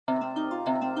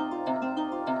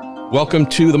Welcome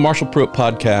to the Marshall Pruitt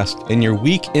Podcast and your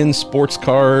Week in Sports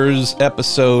Cars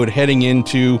episode heading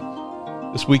into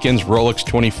this weekend's Rolex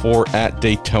 24 at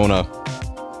Daytona.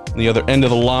 On the other end of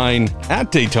the line at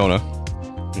Daytona,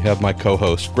 we have my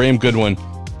co-host, Graham Goodwin.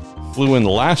 Flew in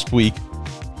last week,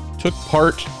 took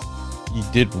part. You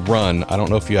did run. I don't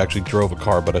know if you actually drove a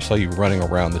car, but I saw you running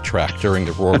around the track during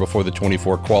the Roar before the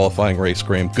 24 qualifying race,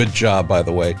 Graham. Good job, by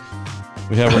the way.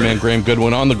 We have our man Graham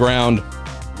Goodwin on the ground.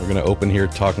 We're going to open here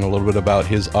talking a little bit about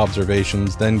his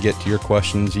observations, then get to your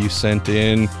questions you sent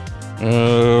in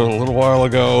a little while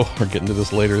ago. We're getting to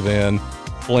this later than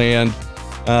planned.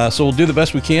 So we'll do the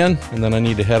best we can, and then I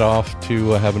need to head off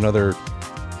to have another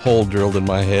hole drilled in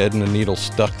my head and a needle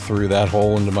stuck through that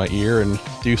hole into my ear and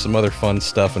do some other fun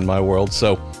stuff in my world.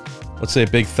 So let's say a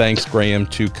big thanks, Graham,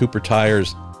 to Cooper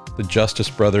Tires, the Justice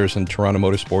Brothers, and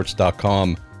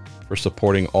TorontoMotorsports.com for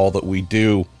supporting all that we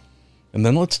do. And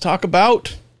then let's talk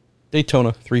about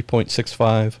Daytona, 56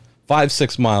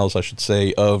 miles, I should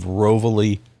say, of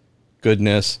Rovalli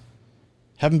goodness.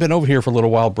 Haven't been over here for a little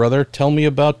while, brother. Tell me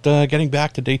about getting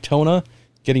back to Daytona,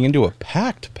 getting into a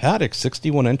packed paddock,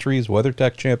 61 entries,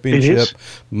 WeatherTech Championship,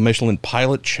 Michelin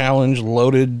Pilot Challenge,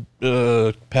 loaded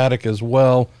paddock as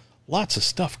well. Lots of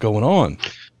stuff going on.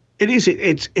 It is.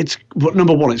 It's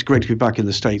number one, it's great to be back in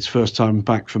the States. First time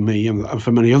back for me and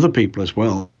for many other people as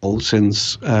well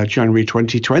since January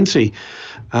 2020.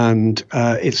 And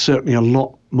it's certainly a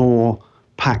lot more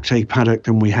packed a paddock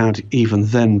than we had even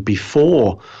then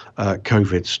before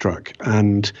COVID struck.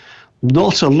 And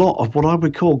not a lot of what I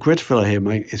would call grid filler here,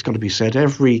 mate. It's got to be said.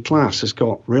 Every class has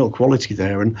got real quality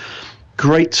there. And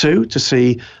great, too, to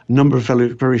see a number of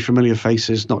very familiar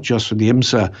faces, not just from the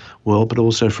IMSA world, but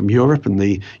also from Europe and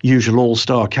the usual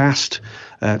all-star cast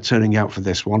turning out for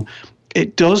this one.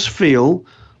 It does feel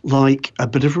like a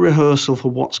bit of a rehearsal for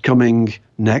what's coming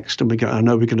next, and I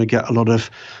know we're going to get a lot of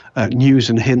news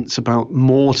and hints about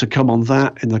more to come on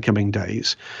that in the coming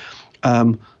days.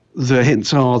 The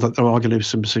hints are that there are going to be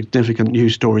some significant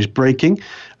news stories breaking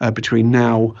between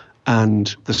now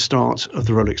and the start of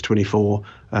the Rolex 24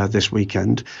 this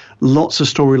weekend. Lots of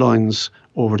storylines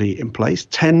already in place,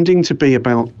 tending to be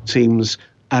about teams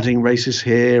adding races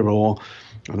here, or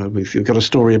I know we've got a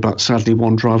story about, sadly,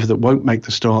 one driver that won't make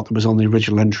the start that was on the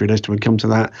original entry list. We'll come to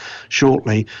that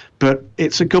shortly. But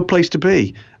it's a good place to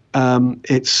be.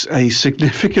 It's a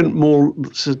significantly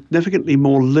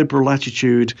more liberal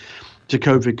attitude to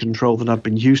COVID control than I've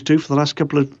been used to for the last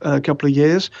couple of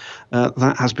years.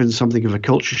 That has been something of a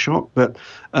culture shock, but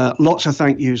lots of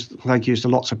thank yous to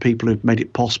lots of people who've made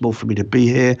it possible for me to be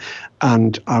here,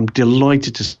 and I'm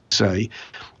delighted to say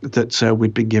that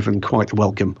we've been given quite the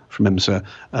welcome from IMSA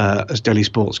as Daily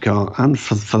Sports Car, and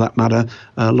for that matter,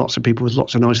 lots of people with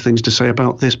lots of nice things to say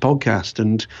about this podcast.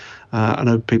 And I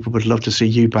know people would love to see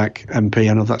you back, MP.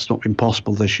 I know that's not been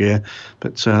possible this year,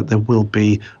 but there will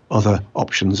be other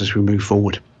options as we move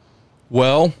forward.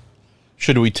 Well,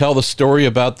 should we tell the story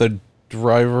about the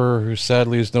driver who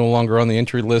sadly is no longer on the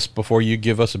entry list before you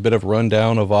give us a bit of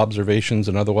rundown of observations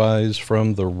and otherwise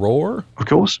from the Roar? Of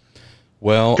course.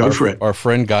 Well, our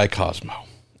friend Guy Cosmo,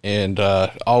 and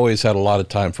always had a lot of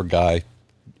time for Guy.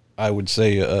 I would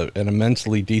say an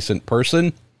immensely decent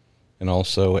person, and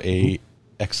also a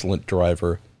excellent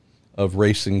driver of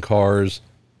racing cars.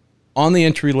 On the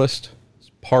entry list,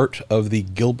 part of the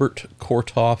Gilbert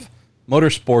Korthoff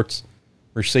Motorsports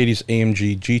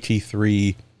Mercedes-AMG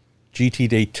GT3 GT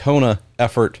Daytona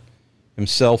effort.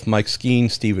 Himself, Mike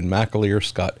Skeen, Stephen McAleer,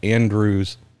 Scott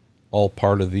Andrews, all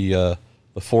part of the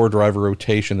 4-driver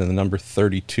rotation in the number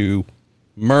 32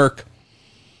 Merc.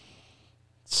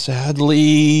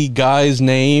 Sadly, Guy's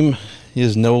name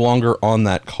is no longer on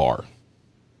that car.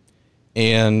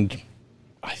 And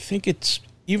I think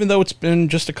even though it's been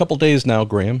just a couple days now,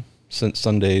 Graham, since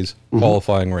Sunday's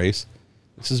qualifying race,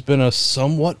 this has been a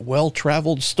somewhat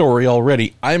well-traveled story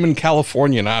already. I'm in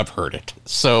California and I've heard it.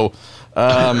 So,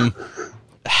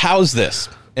 how's this?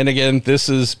 And again, this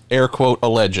is air quote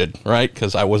alleged, right?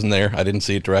 Because I wasn't there. I didn't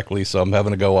see it directly, so I'm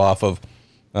having to go off of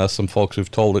some folks who've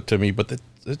told it to me. But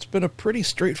it's been a pretty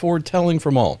straightforward telling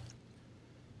from all.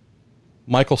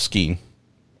 Michael Skeen,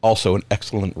 also an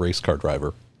excellent race car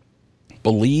driver,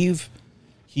 believe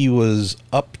he was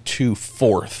up to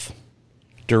 4th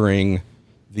during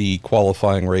the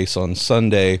qualifying race on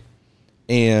Sunday,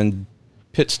 and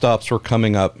pit stops were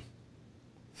coming up.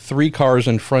 3 cars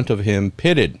in front of him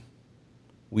pitted.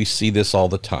 We see this all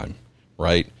the time,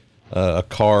 right? A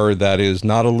car that is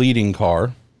not a leading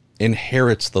car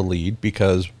inherits the lead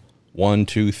because 1,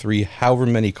 2, 3, however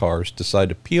many cars decide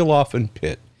to peel off and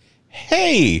pit.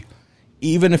 Hey,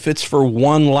 even if it's for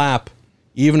one lap,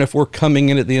 even if we're coming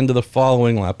in at the end of the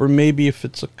following lap, or maybe if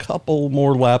it's a couple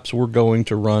more laps we're going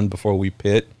to run before we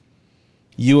pit,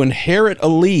 you inherit a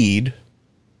lead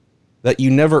that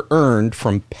you never earned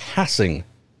from passing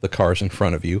the cars in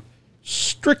front of you,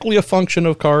 strictly a function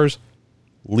of cars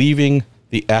leaving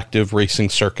the active racing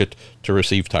circuit to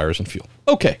receive tires and fuel.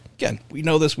 Okay, again, we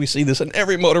know this. We see this in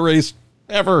every motor race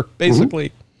ever, basically.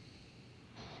 Mm-hmm.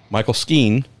 Michael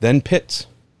Skeen then pits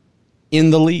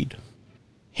in the lead,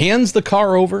 hands the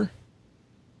car over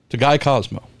to Guy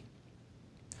Cosmo.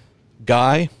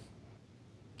 Guy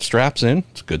straps in.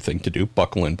 It's a good thing to do.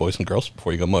 Buckle in, boys and girls,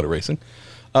 before you go motor racing.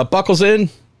 Buckles in,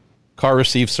 car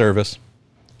receives service,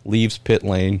 leaves pit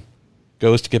lane,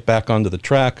 goes to get back onto the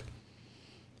track,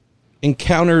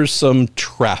 encounters some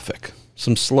traffic,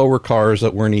 some slower cars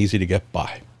that weren't easy to get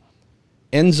by.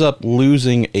 Ends up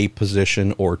losing a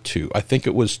position or two. I think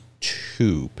it was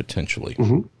 2, potentially.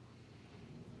 Mm-hmm.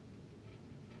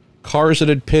 Cars that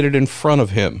had pitted in front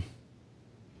of him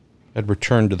had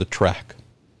returned to the track.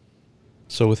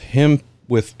 So with him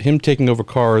taking over a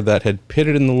car that had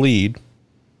pitted in the lead,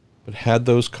 but had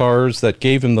those cars that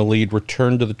gave him the lead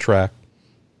return to the track,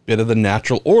 bit of the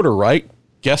natural order, right?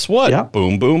 Guess what? Yeah.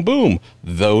 Boom, boom, boom.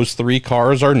 Those 3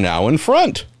 cars are now in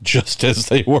front, just as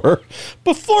they were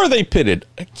before they pitted.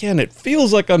 Again, it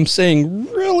feels like I'm saying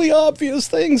really obvious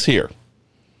things here.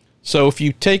 So if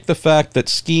you take the fact that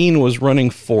Skeen was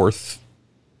running 4th,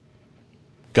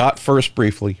 got first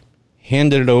briefly,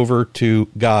 handed it over to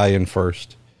Guy in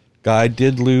first. Guy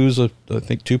did lose, I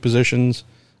think, 2 positions,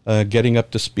 getting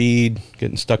up to speed,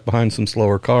 getting stuck behind some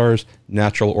slower cars.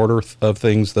 Natural order of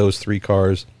things, those 3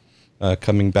 cars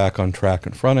coming back on track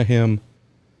in front of him.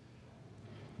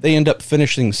 They end up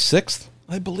finishing 6th,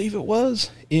 I believe it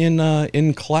was,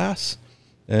 in class.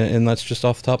 And that's just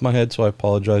off the top of my head, so I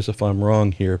apologize if I'm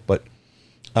wrong here. But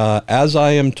as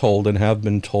I am told and have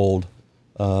been told,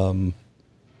 I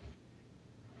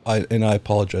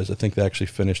apologize, I think they actually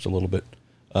finished a little bit.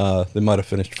 They might have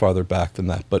finished farther back than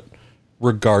that. But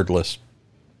regardless,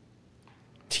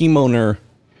 team owner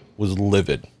was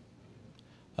livid.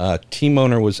 Team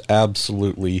owner was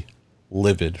absolutely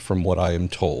livid from what I am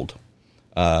told.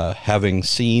 Having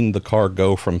seen the car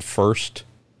go from 1st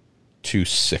to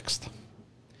 6th.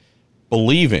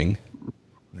 Believing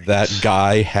that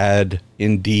Guy had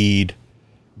indeed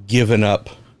given up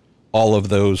all of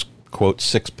those, quote,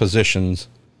 6 positions,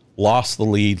 lost the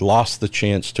lead, lost the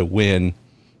chance to win,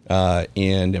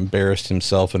 and embarrassed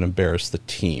himself and embarrassed the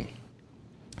team.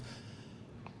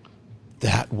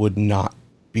 That would not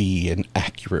be an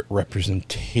accurate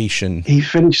representation. He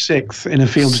finished 6th in a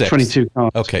field of 22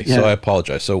 cars. Okay, yeah. So I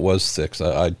apologize. So it was 6.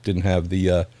 I didn't have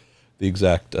the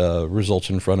exact results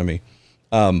in front of me.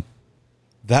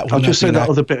 I'll just say that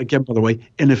other bit again, by the way,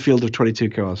 in a field of 22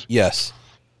 cars. Yes,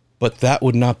 but that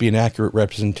would not be an accurate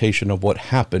representation of what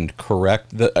happened,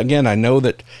 correct? Again, I know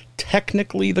that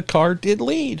technically the car did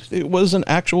lead. It was an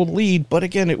actual lead, but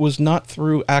again, it was not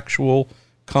through actual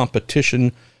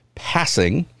competition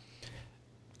passing.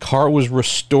 Car was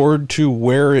restored to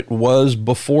where it was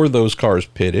before those cars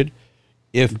pitted.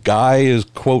 If Guy is,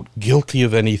 quote, guilty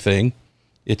of anything,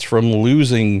 it's from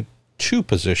losing 2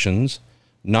 positions,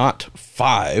 not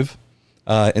 5,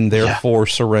 and therefore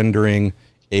surrendering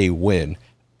a win.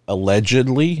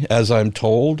 Allegedly, as I'm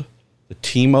told, the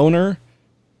team owner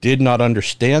did not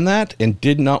understand that and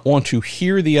did not want to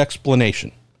hear the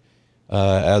explanation.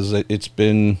 As it's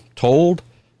been told,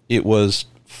 it was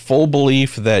full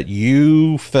belief that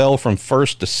you fell from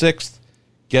 1st to 6th,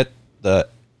 get the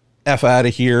F out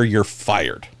of here, you're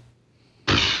fired.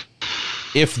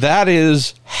 If that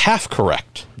is half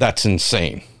correct, that's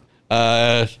insane.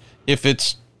 If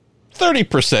it's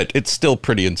 30%, it's still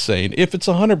pretty insane. If it's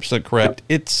 100% correct,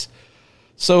 it's...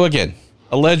 So again,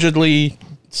 allegedly,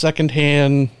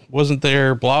 secondhand, wasn't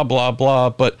there, blah, blah, blah,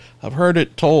 but I've heard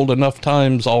it told enough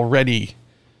times already,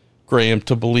 Graham,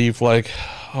 to believe like,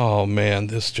 oh man,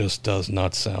 this just does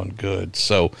not sound good.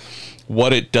 So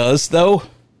what it does though,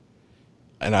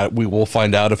 and we will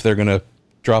find out if they're going to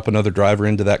drop another driver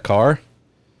into that car.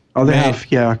 Oh, they have.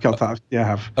 Yeah, I got that. Yeah, I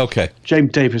have. Okay.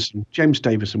 James Davison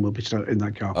will be in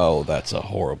that car. Oh, that's a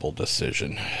horrible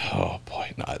decision. Oh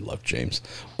boy, no, I love James.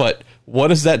 But what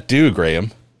does that do,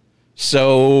 Graham?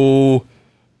 So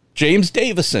James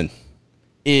Davison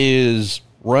is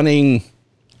running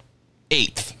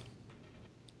 8th.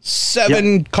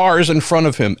 7 cars in front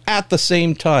of him at the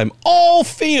same time all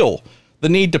feel the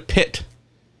need to pit.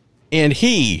 And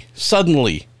he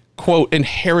suddenly, quote,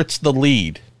 inherits the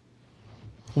lead.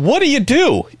 What do you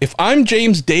do? If I'm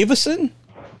James Davison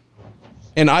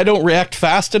and I don't react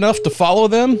fast enough to follow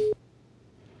them,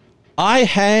 I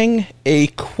hang a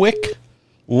quick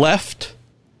left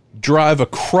drive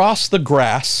across the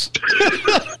grass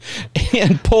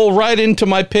and pull right into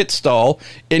my pit stall,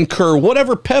 incur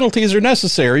whatever penalties are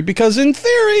necessary, because in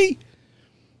theory,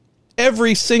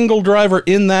 every single driver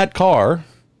in that car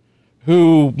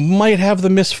who might have the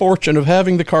misfortune of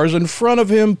having the cars in front of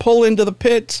him pull into the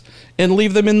pits and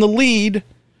leave them in the lead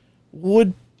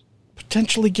would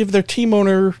potentially give their team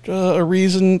owner a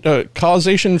reason,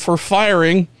 causation for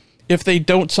firing if they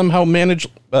don't somehow manage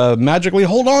magically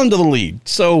hold on to the lead.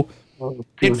 So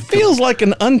it feels like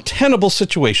an untenable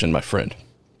situation, my friend.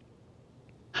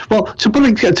 Well, to put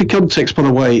it into context, by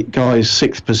the way, Guy's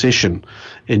 6th position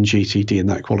in GTD in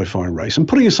that qualifying race, and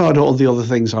putting aside all the other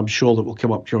things I'm sure that will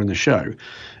come up during the show,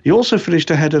 he also finished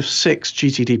ahead of 6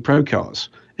 GTD Pro cars,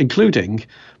 including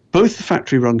both the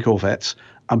factory-run Corvettes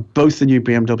and both the new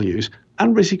BMWs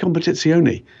and Risi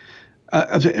Competizione.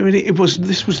 I mean,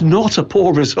 this was not a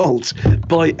poor result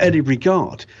by any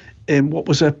regard in what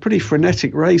was a pretty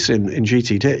frenetic race in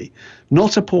GTD.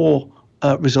 Not a poor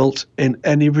result in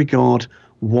any regard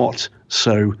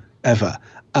whatsoever.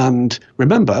 And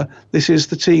remember, this is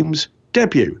the team's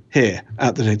debut here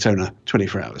at the Daytona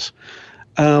 24 Hours.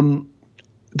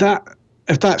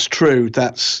 If that's true,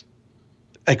 that's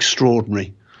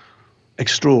extraordinary.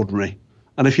 Extraordinary.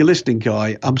 And if you're listening,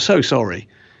 Guy, I'm so sorry.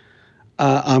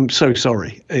 I'm so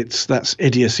sorry. That's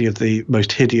idiocy of the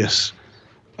most hideous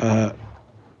sort.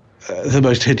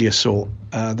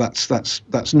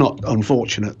 That's not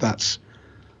unfortunate. That's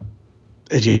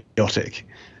idiotic.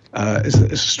 Is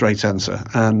a straight answer.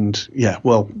 And yeah,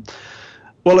 well,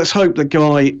 let's hope that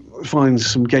Guy finds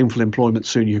some gainful employment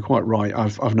soon. You're quite right.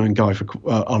 I've known Guy for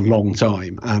a long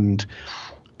time, and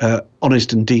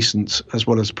honest and decent as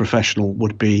well as professional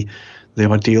would be the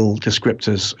ideal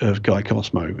descriptors of Guy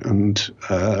Cosmo, and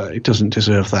it doesn't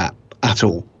deserve that at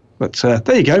all. But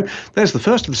there you go. There's the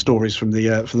first of the stories from the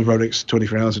Rolex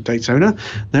 24 Hours at Daytona.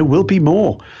 There will be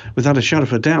more, without a shadow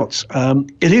of a doubt.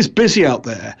 It is busy out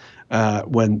there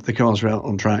when the cars are out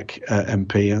on track,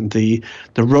 MP, and the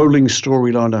rolling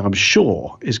storyline, I'm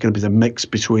sure, is going to be the mix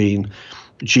between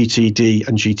GTD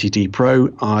and GTD Pro.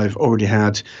 I've already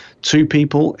had 2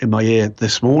 people in my ear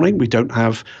this morning. We don't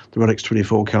have the Rolex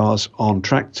 24 cars on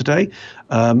track today,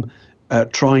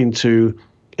 trying to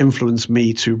influence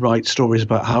me to write stories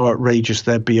about how outrageous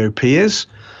their BOP is.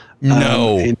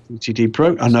 No. In GTD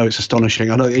Pro. I know, it's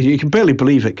astonishing. I know, you can barely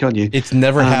believe it, can you? It's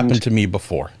never happened to me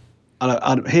before.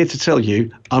 I'm here to tell you,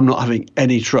 I'm not having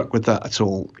any truck with that at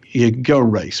all. You can go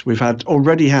and race. We've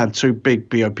already had 2 big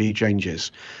BOP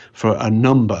changes for a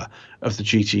number of the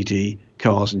GTD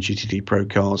cars and GTD Pro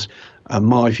cars. And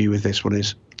my view with this one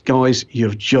is, guys,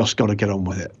 you've just got to get on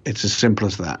with it. It's as simple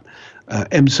as that.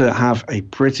 IMSA have a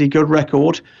pretty good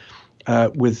record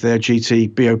with their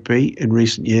GT BOP in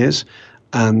recent years,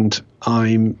 and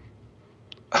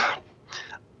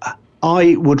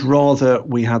I would rather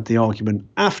we had the argument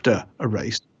after a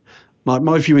race.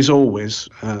 My view is always,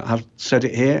 I've said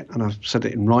it here and I've said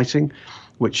it in writing,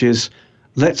 which is,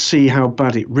 let's see how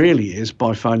bad it really is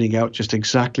by finding out just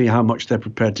exactly how much they're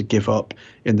prepared to give up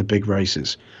in the big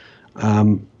races.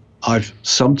 I've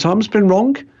sometimes been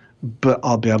wrong, but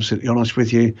I'll be absolutely honest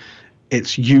with you,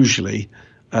 it's usually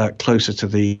closer to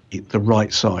the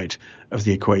right side of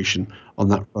the equation on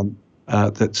that front.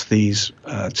 That these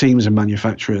teams and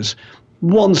manufacturers,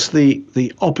 once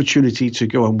the opportunity to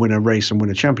go and win a race and win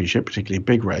a championship, particularly a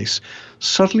big race,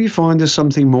 suddenly find there's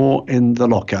something more in the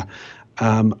locker.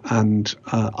 And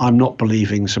I'm not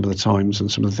believing some of the times and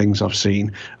some of the things I've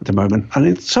seen at the moment. And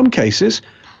in some cases,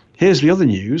 here's the other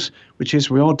news, which is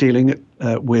we are dealing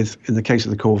with, in the case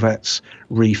of the Corvettes,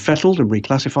 refettled and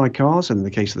reclassified cars, and in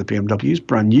the case of the BMWs,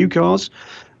 brand new cars.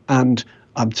 And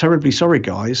I'm terribly sorry,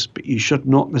 guys, but you should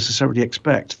not necessarily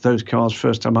expect those cars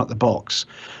first time out the box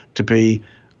to be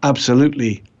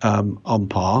absolutely on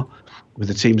par with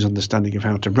the team's understanding of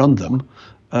how to run them,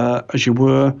 as you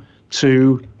were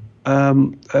to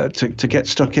get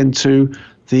stuck into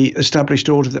the established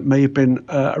order that may have been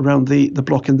around the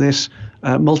block in this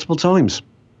multiple times.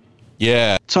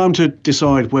 Yeah. Time to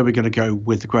decide where we're going to go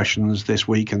with the questions this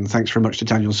week, and thanks very much to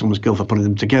Daniel Summers-Gill for putting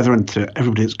them together and to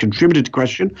everybody that's contributed to the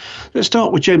question. Let's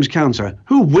start with James Counter.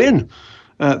 Who win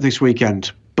this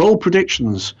weekend? Bold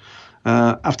predictions.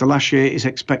 After last year, is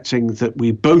expecting that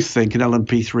we both think an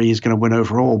LMP3 is going to win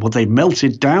overall. Well, they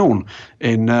melted down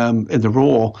in the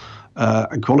Raw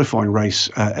and qualifying race,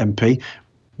 MP.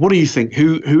 What do you think?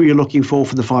 Who are you looking for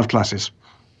the 5 classes?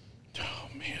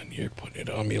 You're putting it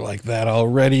on me like that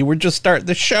already. We're just starting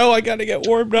the show. I got to get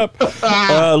warmed up.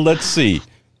 Let's see.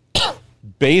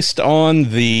 Based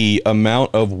on the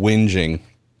amount of whinging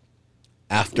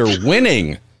after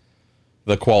winning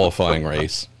the qualifying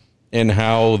race, and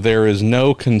how there is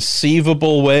no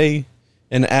conceivable way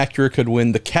an Acura could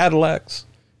win. The Cadillacs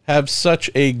have such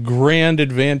a grand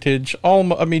advantage.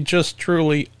 Just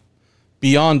truly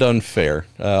beyond unfair.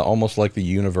 Almost like the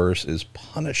universe is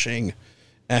punishing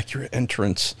Acura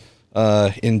entrants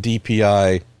in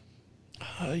DPI.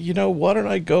 Why don't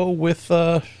I go with...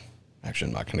 actually,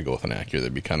 I'm not going to go with an Acura.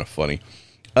 That'd be kind of funny.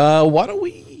 Why don't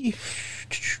we...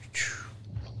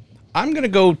 I'm going to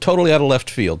go totally out of left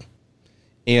field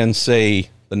and say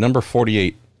the number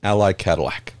 48 Ally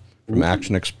Cadillac from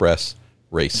Action Express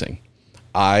Racing.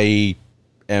 I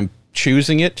am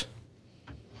choosing it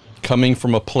coming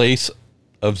from a place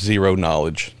of zero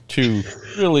knowledge to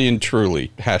really and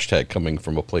truly hashtag coming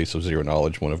from a place of zero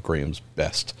knowledge, one of Graham's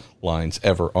best lines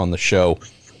ever on the show.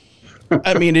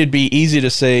 I mean, it'd be easy to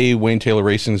say Wayne Taylor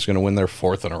Racing is going to win their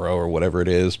 4th in a row or whatever it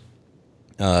is.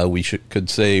 We could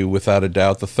say without a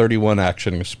doubt the 31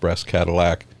 Action Express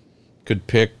Cadillac could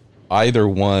pick either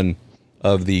one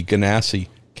of the Ganassi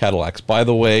Cadillacs. By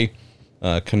the way,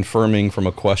 confirming from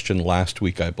a question last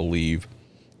week, I believe,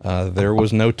 there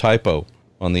was no typo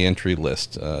on the entry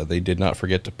list. They did not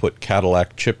forget to put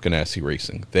Cadillac Chip Ganassi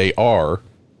Racing. They are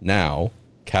now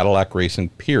Cadillac Racing,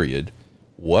 period.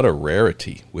 What a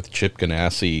rarity with Chip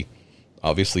Ganassi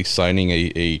obviously signing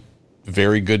a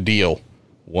very good deal,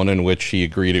 one in which he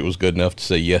agreed it was good enough to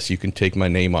say, yes, you can take my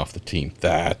name off the team.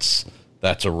 That's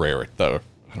a rarity.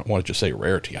 I don't want to just say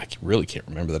rarity. I really can't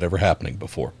remember that ever happening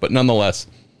before. But nonetheless,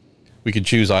 we could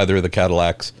choose either of the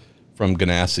Cadillacs from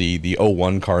Ganassi, the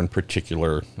 01 car in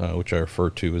particular, which I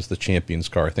refer to as the Champions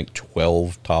car. I think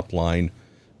 12 top-line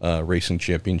racing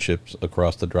championships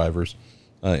across the drivers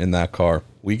in that car.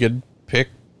 We could pick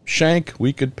Shank.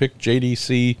 We could pick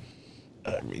JDC.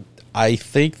 I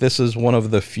think this is one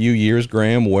of the few years,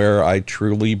 Graham, where I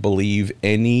truly believe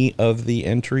any of the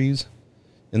entries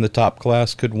in the top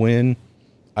class could win.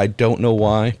 I don't know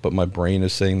why, but my brain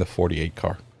is saying the 48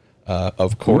 car.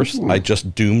 Of course, I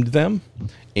just doomed them,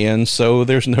 and so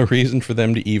there's no reason for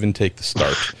them to even take the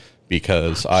start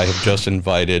because I have just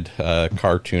invited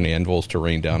cartoon anvils to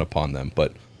rain down upon them.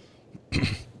 But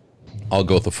I'll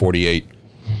go with the 48.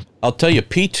 I'll tell you,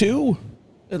 P2,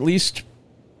 at least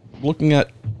looking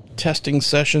at testing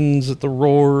sessions at the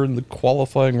Roar and the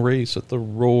qualifying race at the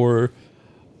Roar,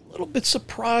 a little bit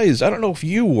surprised. I don't know if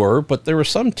you were, but there were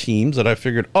some teams that I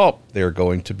figured, they're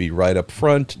going to be right up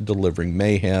front, delivering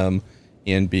mayhem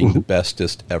and being the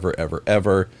bestest ever, ever,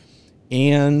 ever.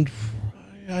 And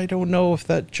I don't know if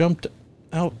that jumped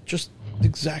out just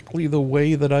exactly the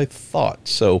way that I thought.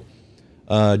 So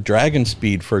Dragon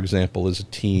Speed, for example, is a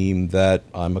team that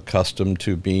I'm accustomed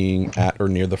to being at or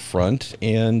near the front,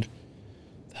 and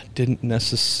that didn't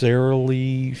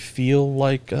necessarily feel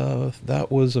like that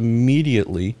was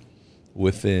immediately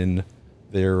within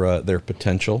their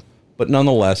potential. But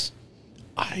nonetheless,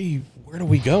 where do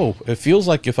we go? It feels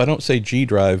like if I don't say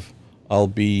G-Drive, I'll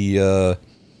be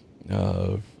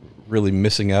really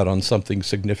missing out on something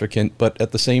significant. But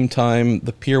at the same time,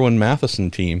 the Pier 1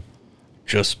 Matheson team,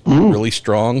 just really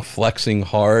strong, flexing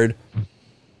hard.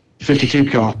 52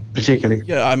 car, particularly.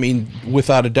 Yeah, I mean,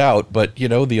 without a doubt. But, the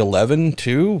 11,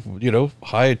 too,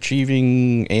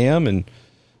 high-achieving AM and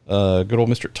good old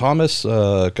Mr. Thomas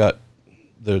got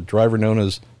the driver known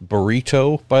as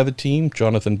Burrito by the team,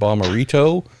 Jonathan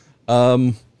Bomarito.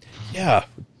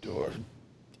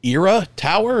 Era,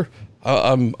 Tower,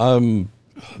 I'm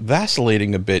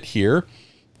vacillating a bit here,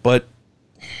 but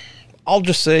I'll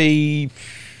just say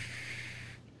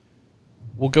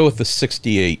we'll go with the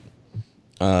 68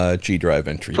 G-Drive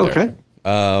entry there. Okay.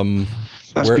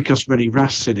 That's because Rennie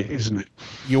Rast's in it, isn't it?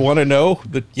 You want to know?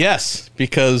 Yes,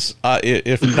 because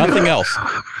if nothing else,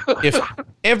 if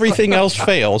everything else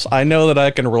fails, I know that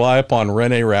I can rely upon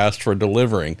Rene Rast for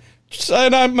delivering.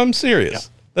 And I'm serious. Yeah.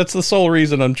 That's the sole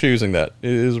reason I'm choosing that,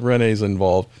 is Rene's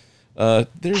involved.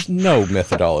 There's no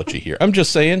methodology here. I'm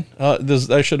just saying,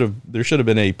 there should have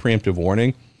been a preemptive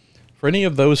warning for any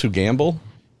of those who gamble.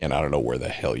 And I don't know where the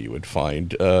hell you would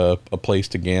find a place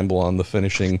to gamble on the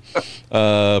finishing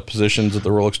positions at the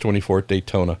Rolex 24 at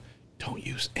Daytona. Don't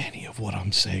use any of what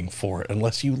I'm saying for it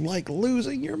unless you like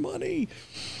losing your money.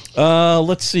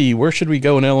 Let's see. Where should we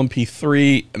go in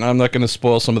LMP3? And I'm not going to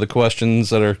spoil some of the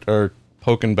questions that are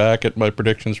poking back at my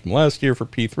predictions from last year for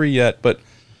P3 yet. But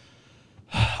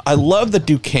I love the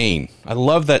Duquesne. I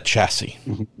love that chassis.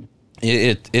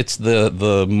 It's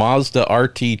the Mazda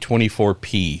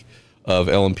RT24P of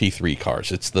LMP3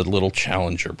 cars. It's the little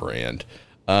Challenger brand.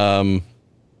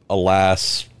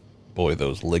 Alas, boy,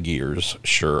 those Ligiers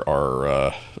sure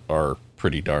are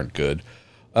pretty darn good.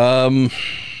 Why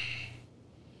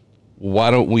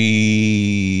don't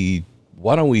we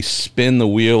why don't we spin the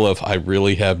wheel of I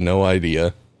really have no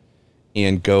idea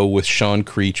and go with Sean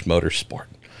Creech Motorsport,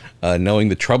 knowing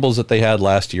the troubles that they had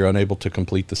last year, unable to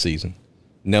complete the season,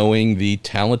 knowing the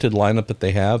talented lineup that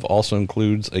they have also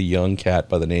includes a young cat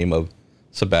by the name of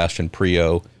Sebastian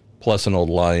Prio, plus an old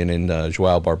lion in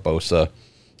Joao Barbosa.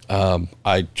 I'm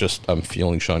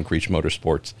feeling Sean Creech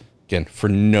Motorsports again for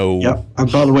no. Yeah,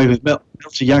 and by the way, with Milton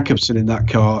Jacobson in that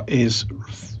car is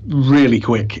really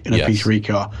quick in a P3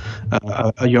 car.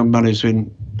 A young man who's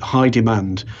in high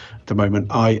demand at the moment.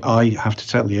 I have to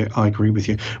tell you, I agree with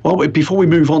you. Well, before we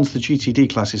move on to the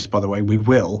GTD classes, by the way, we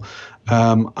will.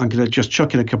 I'm going to just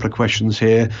chuck in a couple of questions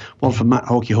here. One from Matt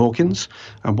Hawkins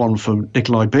and one from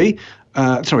Nikolai B.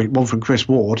 One from Chris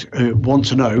Ward, who wants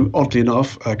to know, oddly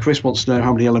enough, Chris wants to know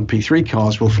how many LMP3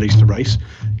 cars will finish the race.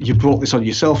 You brought this on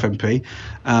yourself, MP.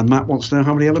 Matt wants to know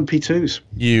how many LMP2s.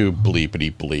 You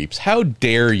bleepity bleeps. How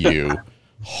dare you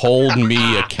hold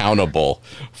me accountable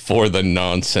for the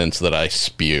nonsense that I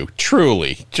spew?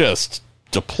 Truly, just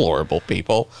deplorable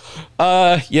people.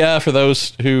 For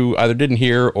those who either didn't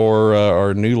hear or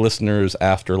are new listeners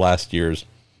after last year's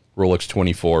Rolex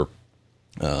 24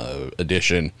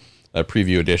 edition,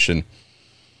 preview edition,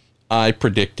 I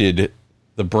predicted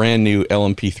the brand new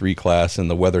LMP3 class in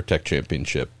the WeatherTech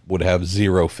Championship would have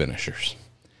 0 finishers.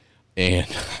 And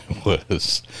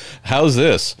how's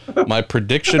this? My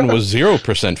prediction was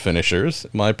 0% finishers.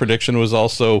 My prediction was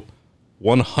also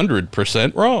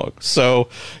 100% wrong. So,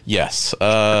 yes,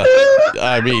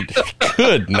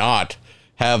 could not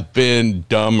have been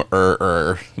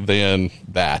dumber than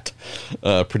that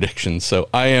prediction. So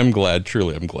I am glad,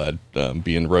 truly I'm glad,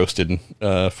 being roasted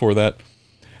for that.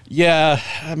 Yeah,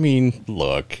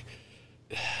 look,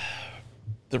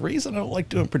 the reason I don't like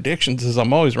doing predictions is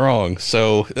I'm always wrong.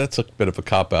 So that's a bit of a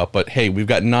cop-out. But hey, we've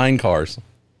got 9 cars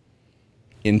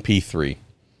in P3.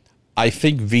 I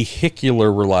think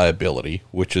vehicular reliability,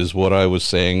 which is what I was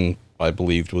saying I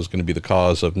believed was going to be the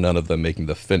cause of none of them making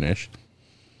the finish,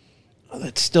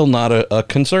 that's still not a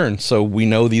concern. So we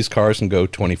know these cars can go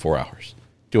 24 hours.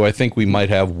 Do I think we might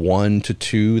have 1 to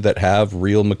 2 that have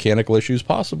real mechanical issues?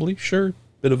 Possibly, sure.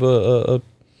 Bit of a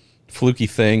fluky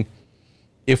thing.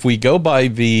 If we go by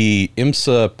the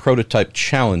IMSA Prototype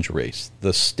Challenge race,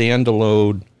 the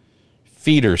standalone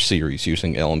feeder series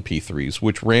using LMP3s,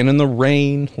 which ran in the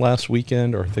rain last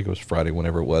weekend, or I think it was Friday,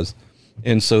 whenever it was.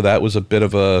 And so that was a bit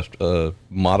of a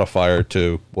modifier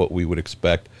to what we would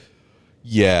expect.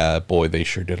 Yeah, boy, they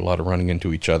sure did a lot of running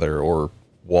into each other or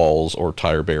walls or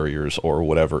tire barriers or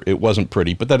whatever. It wasn't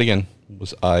pretty, but that, again,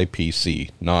 was IPC,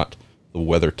 not the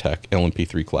WeatherTech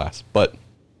LMP3 class. But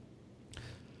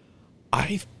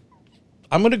I'm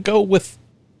going to go with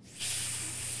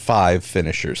 5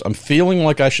 finishers. I'm feeling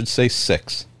like I should say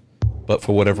 6, but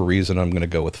for whatever reason, I'm going to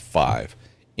go with 5.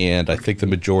 And I think the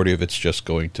majority of it's just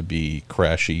going to be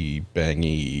crashy,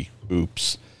 bangy,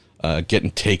 oops, getting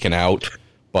taken out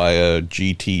by a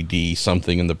GTD,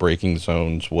 something in the braking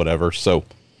zones, whatever. So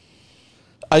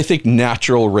I think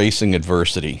natural racing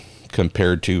adversity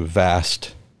compared to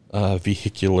vast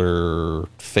vehicular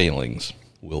failings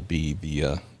will be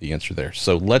the answer there.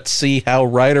 So let's see how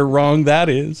right or wrong that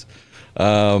is.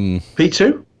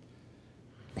 P2?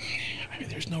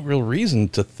 There's no real reason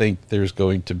to think there's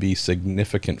going to be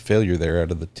significant failure there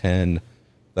out of the 10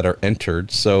 that are entered.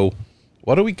 So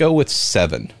why don't we go with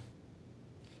 7?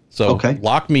 So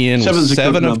lock me in with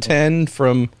 7 of 10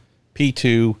 from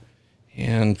P2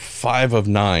 and 5 of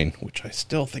 9, which I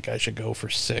still think I should go for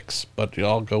 6, but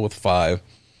I'll go with 5.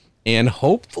 And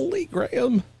hopefully,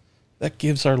 Graham, that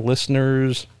gives our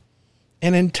listeners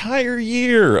an entire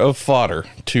year of fodder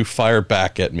to fire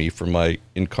back at me for my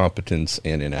incompetence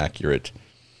and inaccurate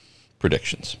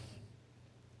predictions.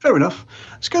 Fair enough.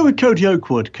 Let's go with Cody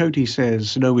Oakwood. Cody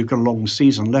says, no, we've got a long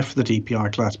season left for the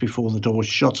DPI class before the doors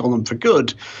shut on them for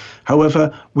good.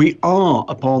 However, we are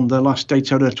upon the last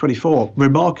Daytona 24.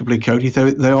 Remarkably, Cody,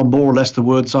 they are more or less the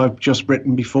words I've just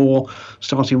written before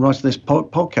starting writing this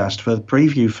podcast for the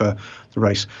preview for the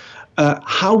race.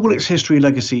 How will its history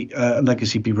legacy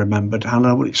be remembered?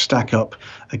 How will it stack up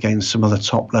against some other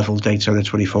top-level Daytona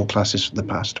 24 classes from the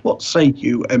past? What say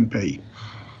you, MP?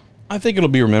 I think it'll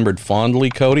be remembered fondly,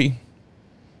 Cody.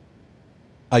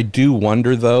 I do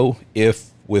wonder, though,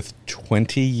 if with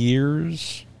 20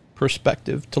 years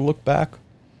perspective to look back,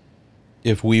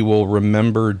 if we will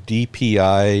remember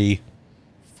DPI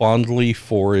fondly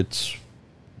for its,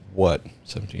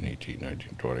 17, 18,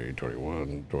 19, 20,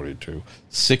 21, 22,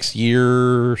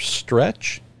 6-year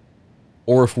stretch?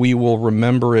 Or if we will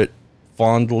remember it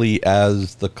fondly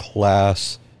as the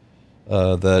class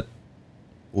that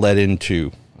led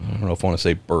into, I don't know if I want to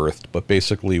say birthed, but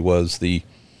basically was the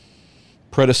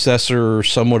predecessor,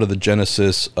 somewhat of the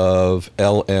genesis of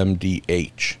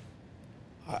LMDH.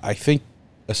 I think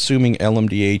assuming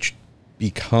LMDH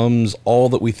becomes all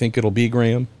that we think it'll be,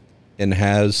 Graham, and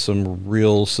has some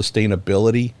real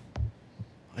sustainability,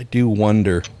 I do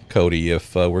wonder, Cody,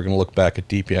 if we're going to look back at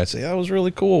DPI and say, that was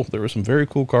really cool. There were some very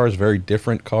cool cars, very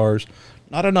different cars.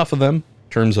 Not enough of them in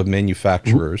terms of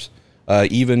manufacturers,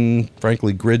 even,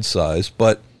 frankly, grid size,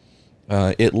 but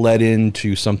it led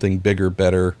into something bigger,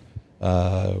 better,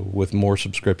 with more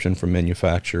subscription from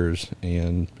manufacturers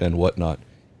and whatnot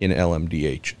in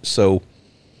LMDH. So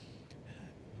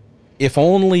if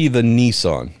only the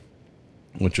Nissan,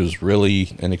 which was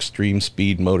really an extreme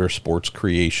speed motorsports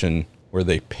creation where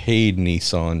they paid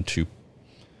Nissan to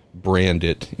brand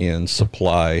it and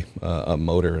supply a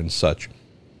motor and such,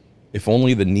 if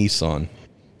only the Nissan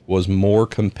was more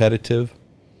competitive,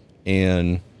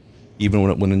 and even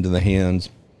when it went into the hands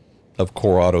of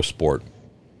Core Autosport,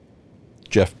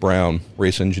 Jeff Brown,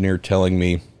 race engineer, telling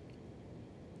me,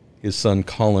 his son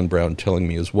Colin Brown telling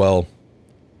me as well,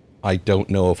 I don't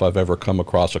know if I've ever come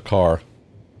across a car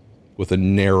with a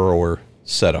narrower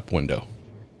setup window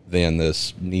than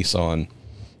this Nissan,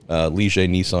 Ligier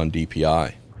Nissan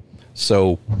DPI.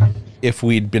 So if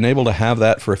we'd been able to have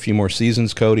that for a few more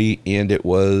seasons, Cody, and it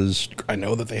was, I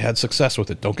know that they had success with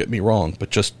it, don't get me wrong, but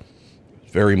just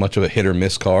very much of a hit or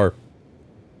miss car.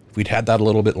 If we'd had that a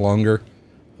little bit longer,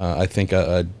 I think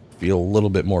I'd feel a little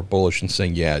bit more bullish in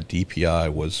saying, yeah,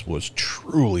 DPI was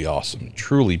truly awesome,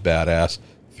 truly badass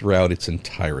throughout its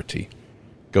entirety.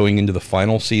 Going into the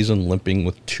final season, limping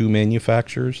with 2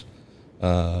 manufacturers,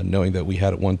 knowing that we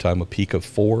had at one time a peak of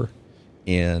 4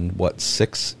 and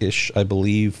 6-ish, I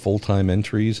believe, full-time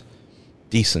entries.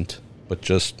 Decent, but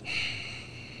just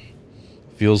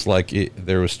feels like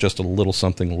there was just a little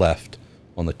something left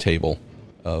on the table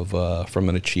of from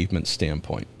an achievement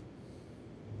standpoint.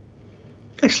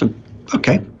 Excellent.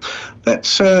 Okay,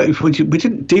 let's. We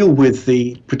didn't deal with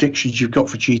the predictions you've got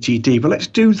for GTD, but let's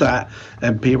do that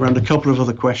and be around a couple of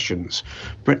other questions.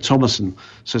 Brett Thomason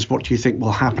says, "What do you think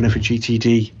will happen if a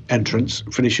GTD entrance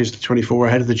finishes the 24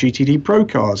 ahead of the GTD Pro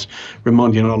cars?"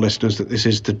 Reminding our listeners that this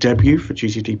is the debut for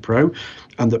GTD Pro,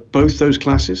 and that both those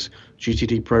classes,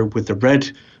 GTD Pro with the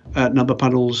red number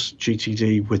panels,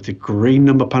 GTD with the green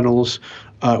number panels,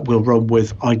 will run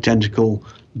with identical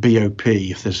BOP.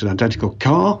 If there's an identical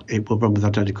car, it will run with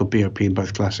identical BOP in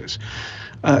both classes.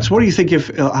 So what do you think if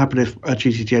it'll happen if a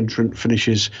GTD entrant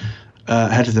finishes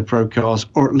ahead of the Pro cars,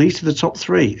 or at least in the top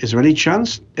 3? Is there any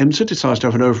chance IMSA decides to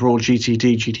have an overall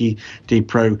GTD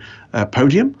Pro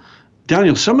podium?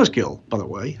 Daniel Summersgill, by the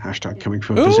way, hashtag coming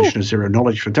from a position of zero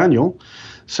knowledge for Daniel,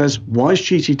 says, why is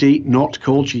GTD not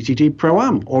called GTD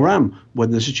Pro-Am or Am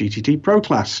when there's a GTD Pro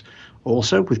class?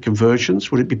 Also, with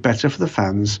conversions, would it be better for the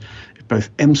fans if both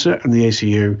IMSA and the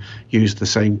ACU use the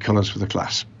same colours for the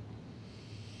class?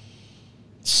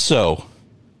 So,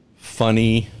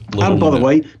 funny little... And by the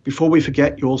way, before we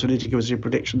forget, you also need to give us your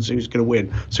predictions who's going to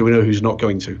win, so we know who's not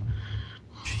going to.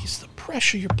 Jeez, the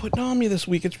pressure you're putting on me this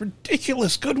week, it's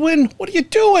ridiculous. Goodwin, what are you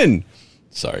doing?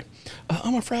 Sorry.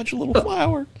 I'm a fragile little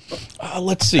flower.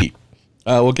 Let's see.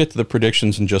 We'll get to the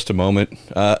predictions in just a moment.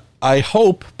 I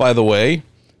hope, by the way,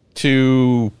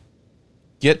 to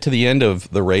get to the end of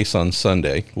the race on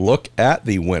Sunday, look at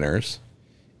the winners,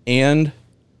 and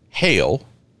hail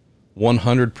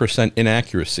 100%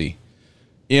 inaccuracy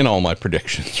in all my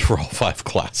predictions for all 5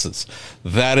 classes.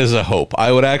 That is a hope.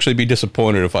 I would actually be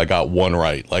disappointed if I got one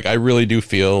right. Like, I really do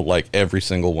feel like every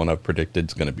single one I've predicted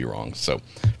is going to be wrong. So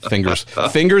fingers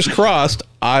crossed.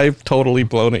 I've totally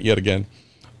blown it yet again.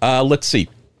 Let's see.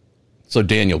 So,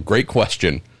 Daniel, great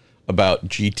question about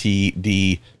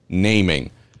GTD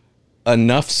naming.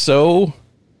 Enough so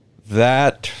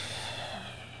that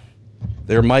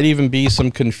there might even be some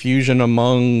confusion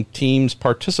among teams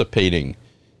participating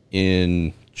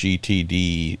in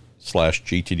GTD/GTD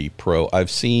Pro.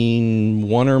 I've seen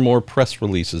one or more press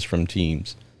releases from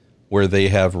teams where they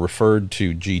have referred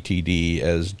to GTD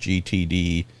as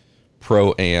GTD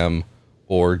Pro-Am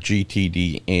or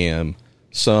GTD Am.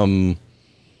 Some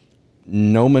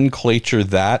nomenclature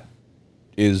that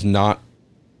is not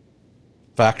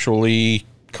factually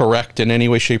correct in any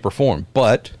way, shape, or form.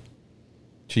 But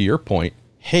to your point,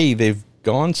 hey, they've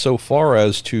gone so far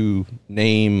as to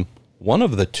name one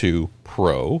of the two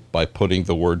Pro by putting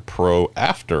the word Pro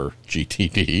after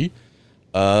GTD.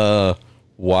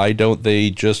 Why don't they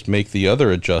just make the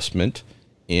other adjustment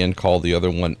and call the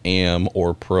other one Am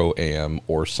or Pro-Am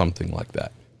or something like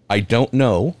that? I don't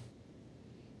know,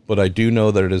 but I do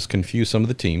know that it has confused some of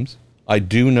the teams. I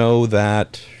do know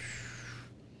that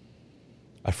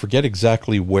I forget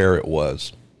exactly where it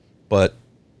was, but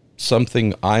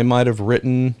something I might have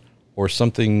written or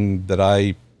something that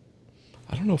I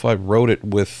don't know if I wrote it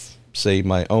with, say,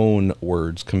 my own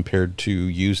words compared to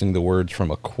using the words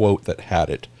from a quote that had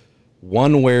it.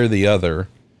 One way or the other,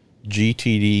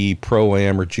 GTD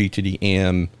Pro-Am or GTD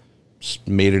Am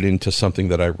made it into something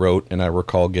that I wrote, and I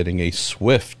recall getting a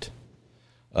swift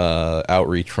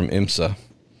outreach from IMSA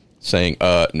saying,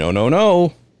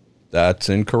 no, that's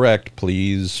incorrect.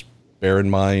 Please bear in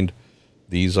mind,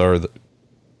 these are the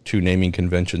 2 naming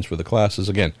conventions for the classes.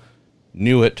 Again,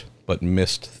 knew it, but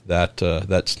missed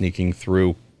that sneaking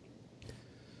through.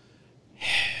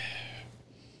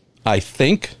 I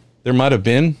think there might have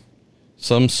been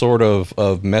some sort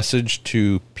of message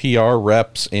to PR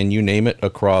reps and you name it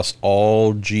across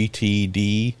all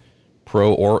GTD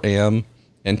Pro or Am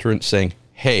entrants saying,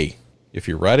 hey, if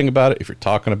you're writing about it, if you're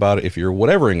talking about it, if you're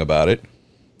whatevering about it,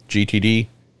 GTD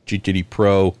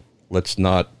Pro, let's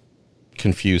not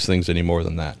confuse things any more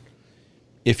than that.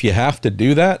 If you have to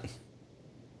do that,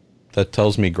 that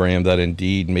tells me, Graham, that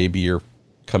indeed maybe you're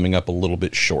coming up a little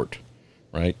bit short,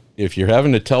 right? If you're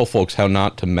having to tell folks how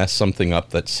not to mess something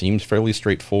up that seems fairly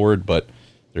straightforward, but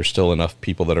there's still enough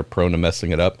people that are prone to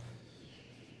messing it up,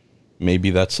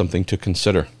 maybe that's something to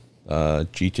consider.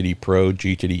 GTD Pro,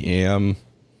 GTD Am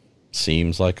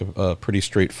seems like a pretty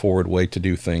straightforward way to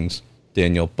do things,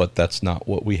 Daniel, but that's not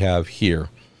what we have here.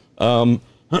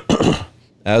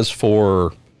 As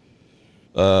for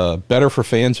better for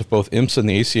fans if both IMSA and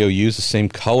the ACO use the same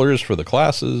colors for the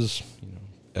classes,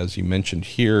 as you mentioned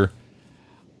here,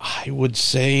 I would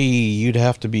say you'd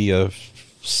have to be a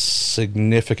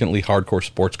significantly hardcore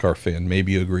sports car fan,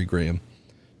 maybe you agree, Graham,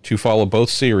 to follow both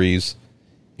series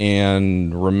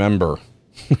and remember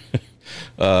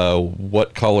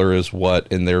what color is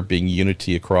what, and there being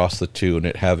unity across the two and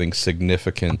it having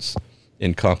significance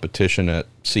in competition at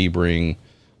Sebring,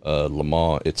 Le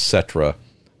Mans, etc.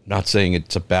 Not saying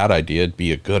it's a bad idea, it'd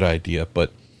be a good idea,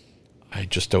 but I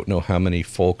just don't know how many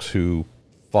folks who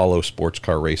follow sports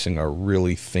car racing are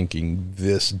really thinking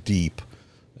this deep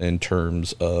in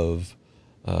terms of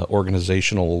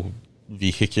organizational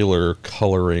vehicular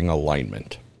coloring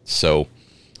alignment. So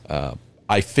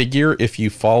I figure if you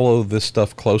follow this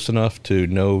stuff close enough to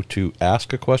know to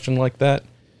ask a question like that,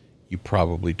 you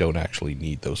probably don't actually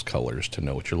need those colors to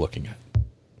know what you're looking at.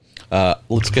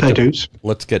 Let's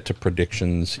get to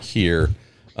predictions here.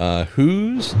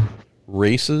 Whose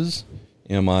races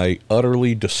am I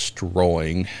utterly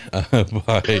destroying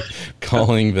by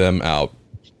calling them out?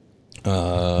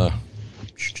 Risa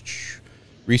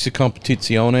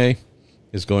Competizione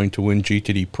is going to win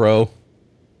GTD Pro.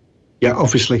 Yeah,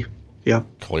 obviously. Yeah.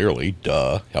 Clearly,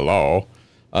 duh. Hello.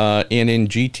 And in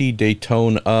GT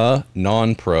Daytona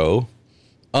non-pro,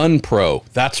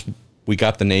 unpro. We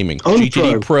got the naming. Unpro,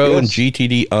 GTD Pro, yes. And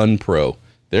GTD Unpro.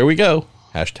 There we go.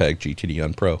 Hashtag GTD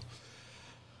Unpro.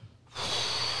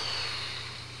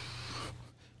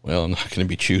 Well, I'm not going to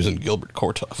be choosing Gilbert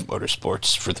Korthoff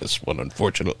Motorsports for this one,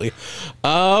 unfortunately.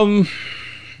 I'm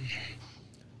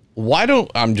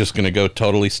just going to go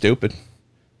totally stupid,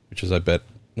 which is, I bet,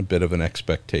 a bit of an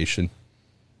expectation.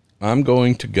 I'm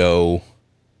going to go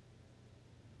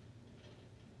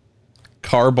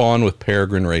Carbon with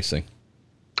Peregrine Racing.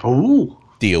 Oh.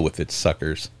 Deal with it,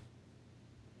 suckers.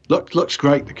 Looks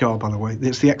great, the car, by the way.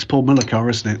 It's the ex-Paul Miller car,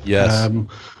 isn't it? Yes.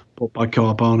 Bought by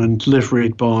Carbon and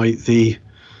liveried by the,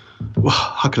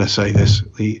 how can I say this?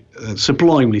 The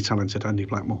sublimely talented Andy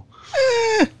Blackmore.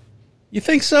 You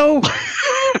think so?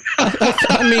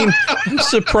 I mean, I'm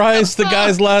surprised the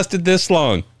guy's lasted this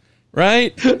long,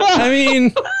 right? I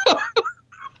mean,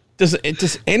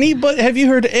 does anybody, have you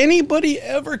heard anybody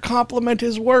ever compliment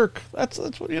his work? That's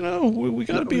what, we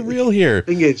got to be real here.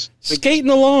 Thing is, skating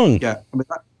along. Yeah, I mean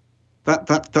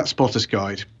that Spotter's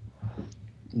Guide.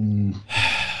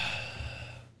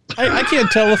 I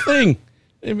can't tell a thing.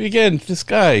 I mean, again, this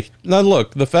guy. Now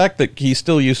look, the fact that he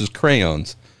still uses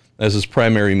crayons as his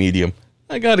primary medium,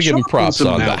 I got to give him props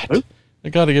on that. I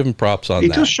got to give him props on that.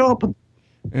 He does sharpen.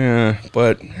 Yeah,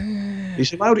 but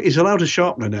he's allowed a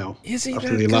sharpener now. Is he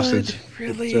after that good?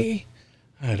 Really?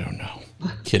 I don't know.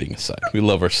 Kidding aside, we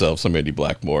love ourselves some Andy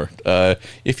Blackmore.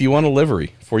 If you want a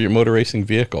livery for your motor racing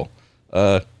vehicle,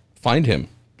 find him.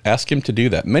 Ask him to do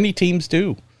that. Many teams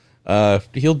do.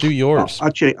 He'll do yours.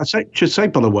 Actually, should say,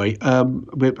 by the way, I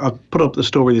put up the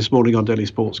story this morning on Daily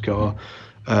Sports Car,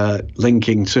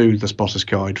 linking to the Spotter's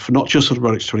Guide for not just for the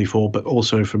Rolex 24, but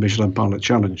also for Michelin Pilot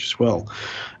Challenge as well.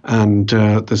 And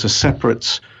there's a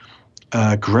separate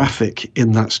graphic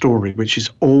in that story, which is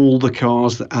all the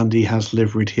cars that Andy has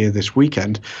liveried here this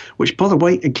weekend, which, by the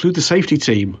way, include the safety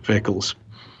team vehicles.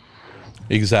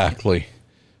 Exactly.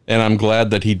 And I'm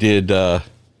glad that he did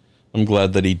I'm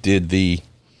glad that he did the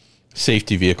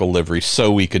safety vehicle livery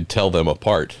so we could tell them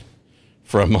apart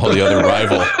from all the other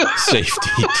rival safety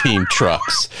team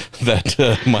trucks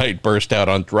that might burst out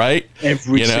on, right?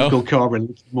 Every single car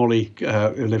in Molly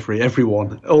livery,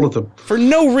 everyone, all of them. For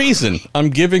no reason,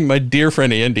 I'm giving my dear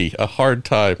friend Andy a hard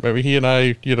time. I mean, he and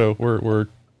I, we're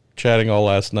chatting all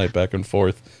last night back and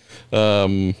forth.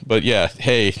 But yeah,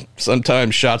 hey,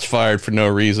 sometimes shots fired for no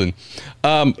reason.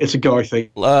 It's a Guy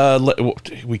thing.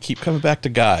 We keep coming back to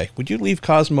Guy. Would you leave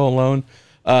Cosmo alone?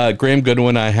 Graham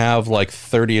Goodwin, I have like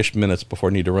 30-ish minutes before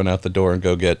I need to run out the door and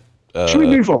go get Should we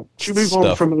move on? Should we move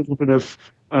on from a little bit of...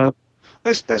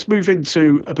 let's move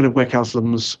into a bit of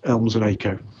Weckhouse Elms and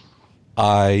ACO.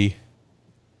 I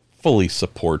fully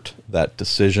support that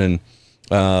decision.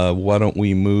 Why don't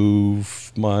we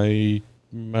move my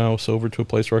mouse over to a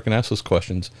place where I can ask those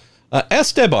questions?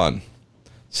 Esteban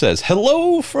says,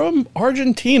 hello from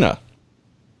Argentina.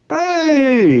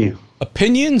 Hey!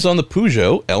 Opinions on the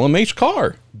Peugeot LMH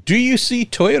car. Do you see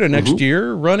Toyota next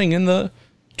year running in the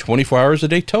 24 Hours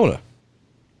of Daytona?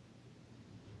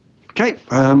 Okay,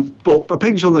 well,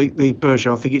 opinions on the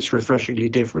Peugeot, I think it's refreshingly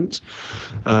different.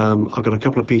 I've got a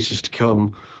couple of pieces to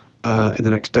come in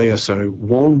the next day or so.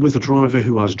 One with a driver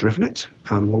who has driven it,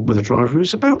 and one with a driver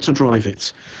who's about to drive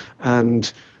it.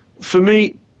 And for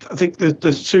me, I think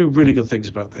there's two really good things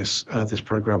about this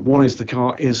program. One is the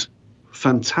car is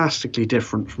fantastically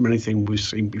different from anything we've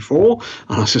seen before,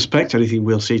 and I suspect anything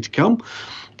we'll see to come.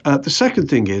 The second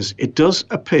thing is it does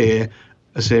appear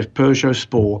as if Peugeot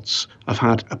Sports have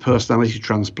had a personality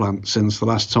transplant since the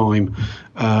last time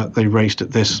they raced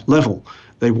at this level.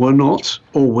 They were not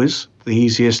always the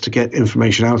easiest to get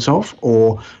information out of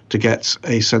or to get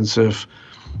a sense of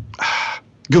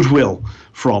goodwill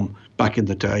from back in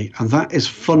the day, and that is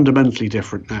fundamentally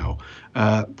different now.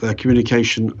 The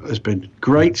communication has been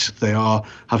great. They are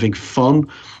having fun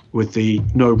with the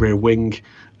no rear wing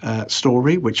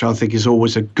story, which I think is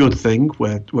always a good thing,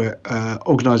 where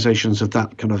organisations of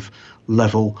that kind of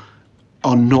level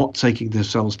are not taking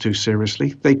themselves too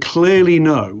seriously. They clearly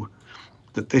know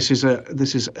that this is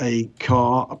a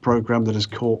program that has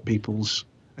caught people's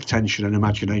attention and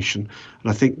imagination,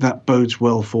 and I think that bodes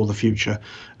well for the future.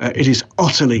 It is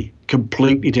utterly,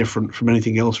 completely different from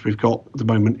anything else we've got at the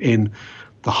moment in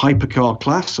the hypercar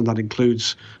class, and that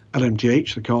includes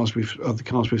LMDH, the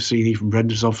cars we've seen even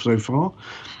renders of so far,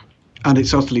 and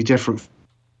it's utterly different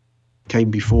came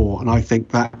before, and I think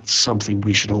that's something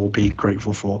we should all be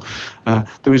grateful for.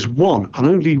 There is one, and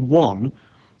only one,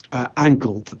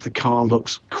 angle that the car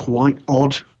looks quite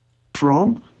odd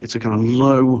from. It's a kind of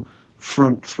low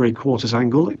front 3/4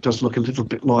 angle. It does look a little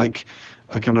bit like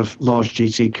a kind of large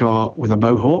GT car with a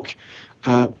mohawk,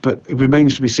 but it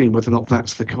remains to be seen whether or not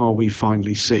that's the car we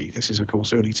finally see. This is, of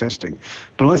course, early testing,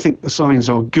 but I think the signs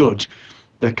are good.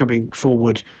 They're coming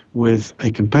forward with a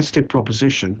competitive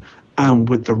proposition and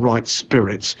with the right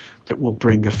spirits that will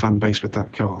bring a fan base with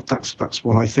that car. That's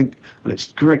what I think, and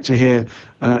it's great to hear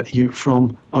you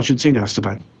from Argentina,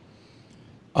 Esteban.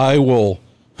 I will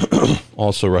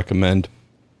also recommend,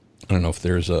 I don't know if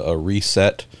there's a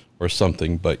reset or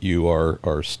something, but you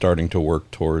are starting to work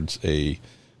towards a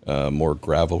more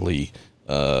gravelly,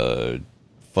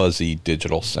 fuzzy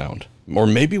digital sound. Or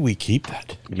maybe we keep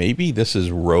that. Maybe this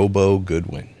is Robo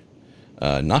Goodwin.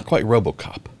 Not quite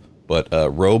RoboCop, but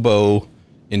Robo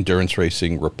endurance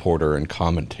racing reporter and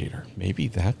commentator. Maybe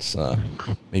that's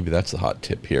the hot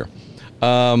tip here.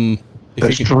 Does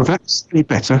Travex any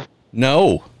better?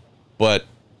 No, but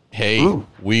hey,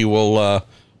 we will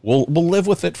we'll live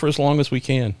with it for as long as we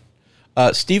can.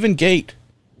 Stephen Gate,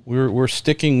 we're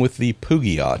sticking with the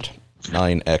Peugeot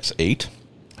 9X8.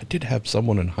 I did have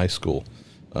someone in high school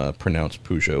pronounce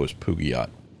Peugeot as Peugeot.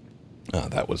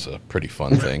 That was a pretty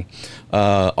fun thing.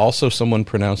 Also, someone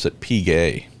pronounced it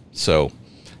Piguet. So,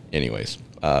 anyways,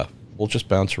 we'll just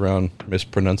bounce around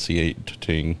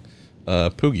mispronunciating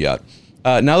Peugeot.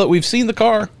 Now that we've seen the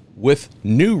car with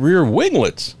new rear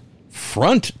winglets,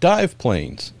 front dive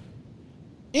planes,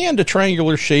 and a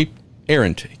triangular-shaped air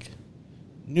intake,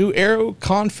 new aero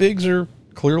configs are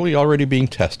clearly already being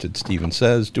tested, Steven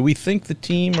says. Do we think the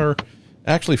team are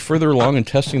actually further along in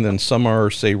testing than some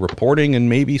are, say, reporting, and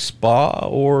maybe Spa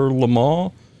or Le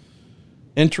Mans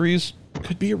entries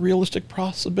could be a realistic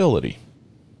possibility?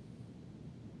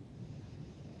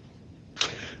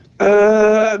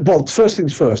 Well, first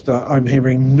things first, I'm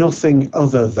hearing nothing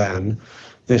other than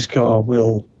this car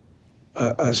will,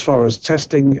 as far as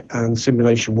testing and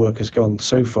simulation work has gone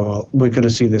so far, we're going to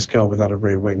see this car without a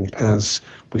rear wing, as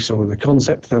we saw in the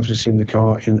concept and as we've seen the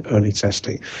car in early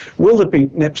testing. Will there be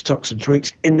nips, tucks and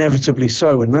tweaks? Inevitably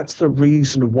so, and that's the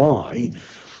reason why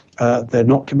they're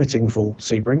not committing for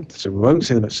Sebring, so we won't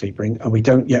see them at Sebring, and we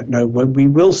don't yet know when we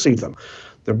will see them.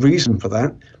 The reason for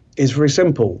that is very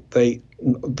simple. They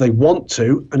want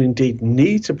to, and indeed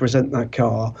need to, present that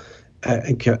car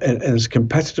in as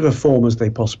competitive a form as they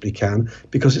possibly can,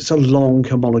 because it's a long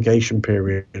homologation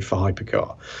period for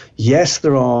hypercar. Yes,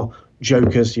 there are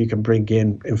jokers you can bring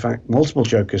in fact, multiple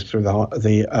jokers through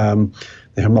the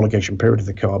homologation period of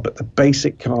the car, but the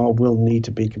basic car will need to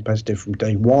be competitive from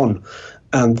day one.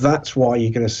 And that's why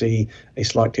you're going to see a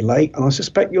slight delay. And I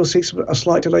suspect you'll see a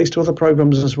slight delays to other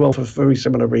programs as well for very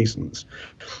similar reasons.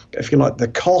 If you like, the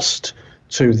cost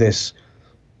to this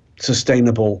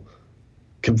sustainable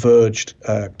converged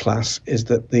class is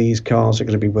that these cars are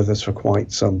going to be with us for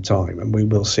quite some time, and we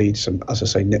will see some, as I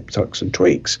say, nip tucks and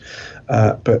tweaks.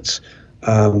 But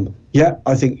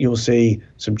I think you'll see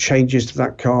some changes to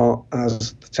that car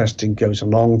as the testing goes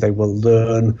along. They will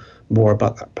learn more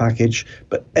about that package.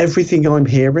 But everything I'm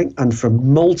hearing, and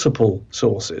from multiple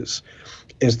sources,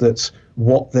 is that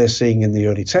what they're seeing in the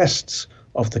early tests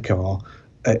of the car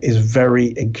is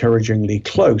very encouragingly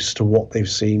close to what they've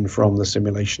seen from the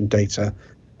simulation data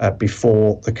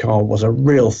before the car was a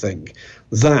real thing.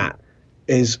 That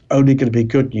is only going to be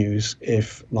good news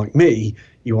if, like me,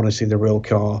 you want to see the real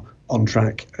car on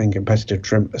track and in competitive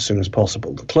trim as soon as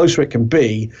possible. The closer it can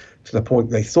be to the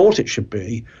point they thought it should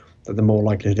be, the more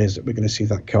likely it is that we're going to see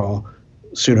that car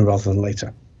sooner rather than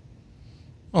later.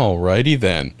 All righty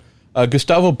then.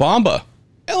 Gustavo Bamba,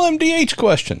 LMDH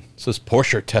question. Says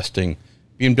Porsche testing.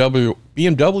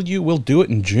 BMW will do it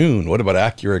in June. What about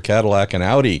Acura, Cadillac, and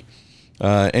Audi?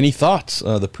 Any thoughts?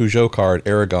 The Peugeot car at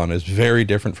Aragon is very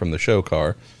different from the show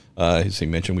car. As he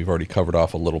mentioned, we've already covered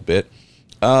off a little bit.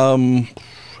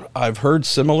 I've heard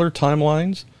similar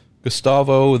timelines.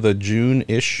 Gustavo, the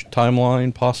June-ish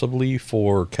timeline possibly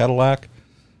for Cadillac.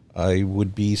 I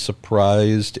would be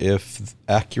surprised if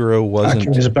Acura wasn't.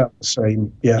 Acura is about the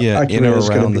same. Yeah, in or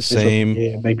around the same.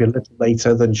 Yeah, maybe a little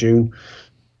later than June.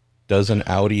 Does an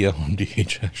Audi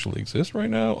LMDH actually exist right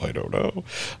now? I don't know.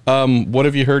 What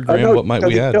have you heard, Graham? What might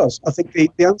we add? It does. I think the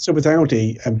answer with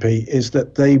Audi, MP, is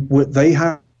that they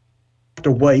have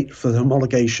to wait for the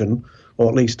homologation, or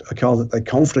at least a car that they're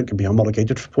confident can be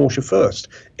homologated for Porsche first.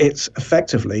 It's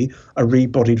effectively a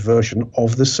rebodied version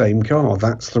of the same car.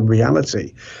 That's the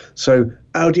reality. So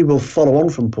Audi will follow on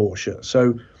from Porsche.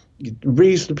 So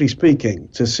reasonably speaking,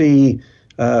 to see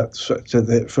for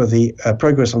the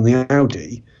progress on the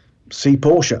Audi, see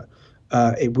Porsche.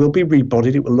 It will be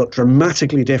rebodied. It will look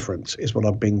dramatically different, is what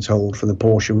I've been told from the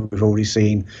Porsche we've already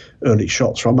seen early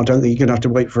shots from. I don't think you're going to have to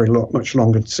wait much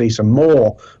longer to see some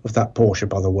more of that Porsche,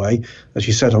 by the way. As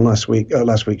you said on last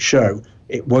week's show,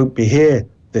 it won't be here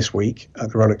this week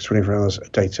at the Rolex 24 Hours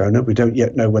at Daytona. We don't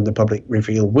yet know when the public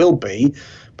reveal will be,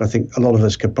 but I think a lot of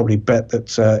us could probably bet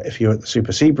that if you're at the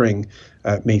Super Sebring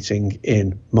meeting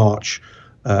in March,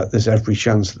 there's every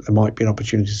chance that there might be an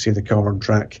opportunity to see the car on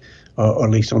track, or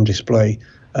at least on display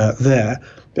there.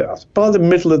 But by the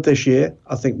middle of this year,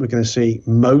 I think we're going to see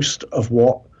most of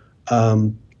what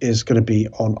is going to be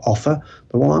on offer.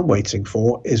 But what I'm waiting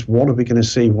for is, what are we going to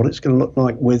see, what it's going to look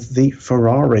like with the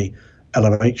Ferrari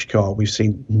LMH car. We've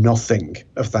seen nothing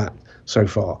of that so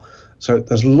far. So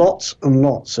there's lots and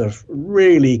lots of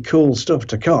really cool stuff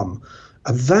to come.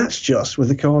 And that's just with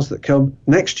the cars that come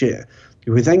next year.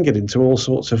 We then get into all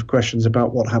sorts of questions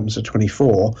about what happens at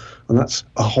 24, and that's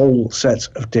a whole set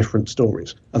of different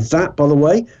stories. And that, by the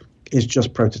way, is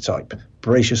just prototype.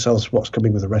 Brace yourselves for what's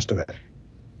coming with the rest of it.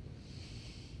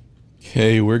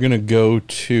 Okay, we're going to go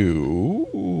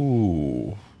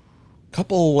to a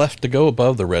couple left to go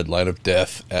above the red line of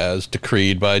death, as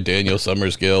decreed by Daniel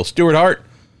Summersgill. Stuart Hart,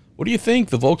 what do you think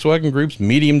the Volkswagen Group's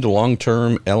medium to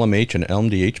long-term LMH and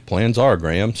LMDH plans are,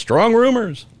 Graham? Strong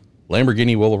rumors.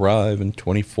 Lamborghini will arrive in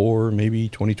 24, maybe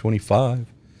 2025.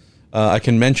 I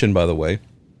can mention, by the way,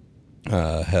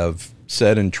 have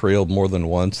said and trailed more than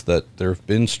once that there have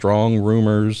been strong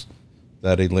rumors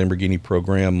that a Lamborghini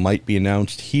program might be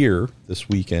announced here this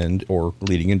weekend, or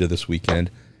leading into this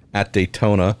weekend at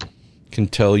Daytona. Can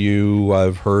tell you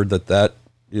I've heard that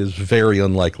is very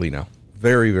unlikely now.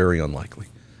 Very, very unlikely.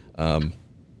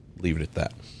 Leave it at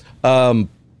that.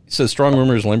 It says strong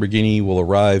rumors Lamborghini will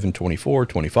arrive in 24,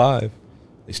 25.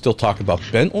 They still talk about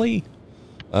Bentley.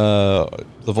 The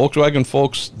Volkswagen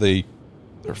folks, they're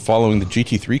following the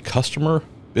GT3 customer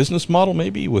business model,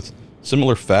 maybe, with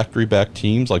similar factory-backed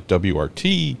teams like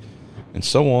WRT, and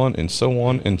so on, and so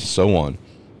on, and so on.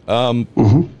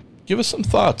 Give us some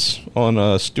thoughts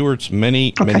on Stuart's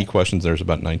many questions. There's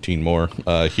about 19 more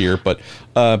here, but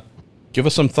give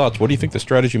us some thoughts. What do you think the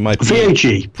strategy might be?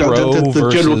 VAG, Pro the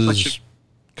versus general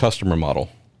customer model.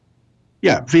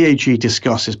 Yeah, VAG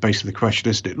Discuss is basically the question,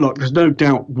 isn't it? Look, there's no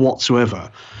doubt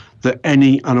whatsoever that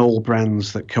any and all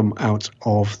brands that come out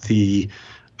of the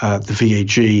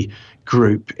VAG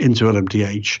group into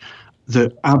LMDH,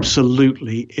 there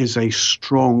absolutely is a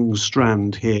strong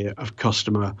strand here of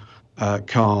customer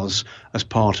cars as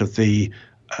part of the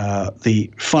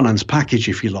finance package,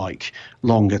 if you like,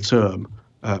 longer term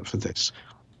for this.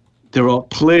 There are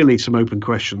clearly some open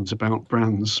questions about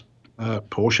brands,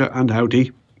 Porsche and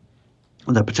Audi,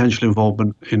 and their potential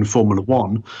involvement in Formula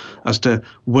One, as to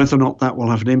whether or not that will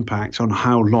have an impact on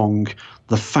how long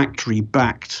the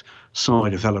factory-backed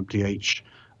side of LMDH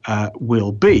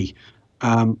will be.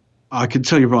 I can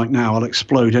tell you right now, I'll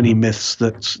explode any myths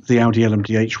that the Audi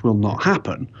LMDH will not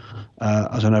happen.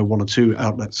 As I know one or two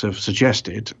outlets have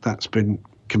suggested, that's been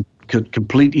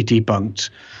completely debunked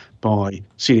by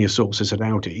senior sources at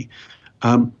Audi.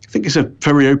 I think it's a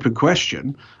very open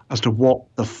question as to what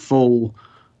the full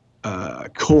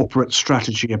corporate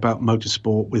strategy about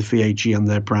motorsport with VAG and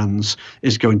their brands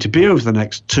is going to be over the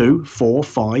next 2, 4,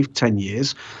 5, 10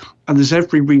 years. And there's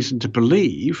every reason to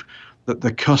believe that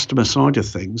the customer side of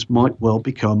things might well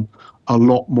become a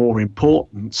lot more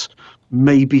important,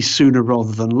 maybe sooner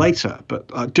rather than later.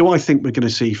 But do I think we're going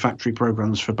to see factory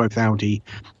programs for both Audi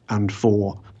and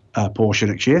for Porsche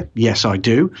next year? Yes, I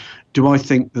do. Do I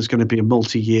think there's going to be a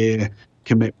multi-year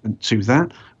commitment to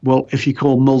that? Well, if you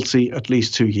call multi at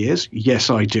least 2 years,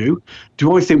 yes, I do.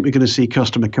 Do I think we're going to see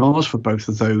customer cars for both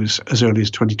of those as early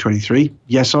as 2023?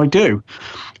 Yes, I do.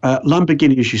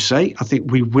 Lamborghini, as you say, I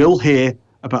think we will hear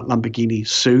about Lamborghini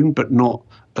soon, but not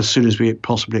as soon as we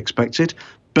possibly expected.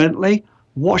 Bentley,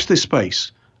 watch this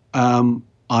space. I'm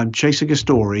chasing a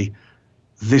story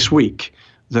this week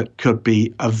that could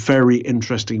be a very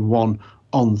interesting one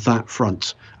on that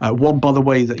front. One, by the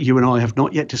way, that you and I have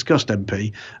not yet discussed,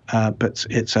 MP, but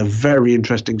it's a very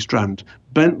interesting strand.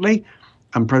 Bentley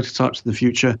and prototypes of the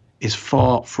future is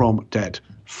far from dead.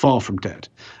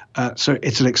 So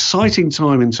it's an exciting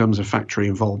time in terms of factory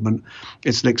involvement.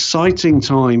 It's an exciting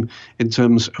time in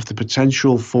terms of the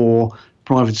potential for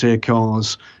privateer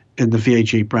cars in the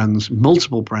VAG brands,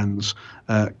 multiple brands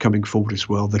coming forward as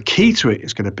well. The key to it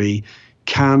is going to be,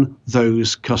 can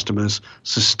those customers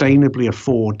sustainably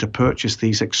afford to purchase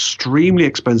these extremely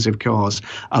expensive cars,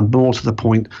 and more to the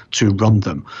point, to run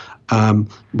them?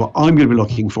 What I'm going to be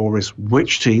looking for is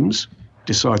which teams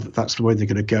decide that that's the way they're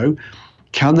going to go.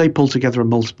 Can they pull together a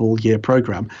multiple-year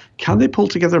program? Can they pull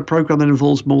together a program that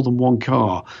involves more than one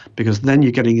car? Because then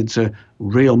you're getting into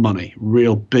real money,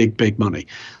 real big money.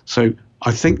 So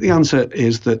I think the answer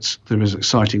is that there is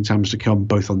exciting times to come,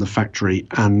 both on the factory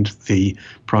and the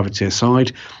privateer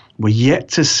side. We're yet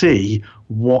to see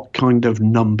what kind of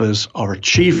numbers are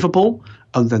achievable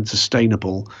and then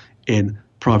sustainable in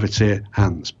privateer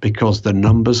hands, because the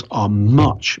numbers are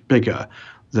much bigger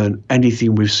than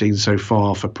anything we've seen so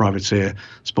far for privateer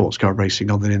sports car racing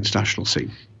on the international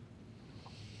scene.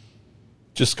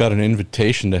 Just got an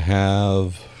invitation to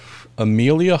have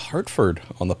Amelia Hartford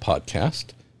on the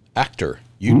podcast. Actor,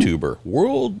 YouTuber,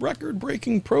 world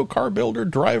record-breaking pro car builder,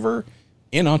 driver,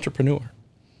 and entrepreneur.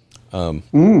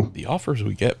 The offers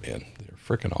we get, man, they're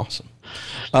freaking awesome.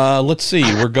 Let's see.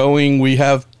 We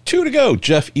have 2 to go.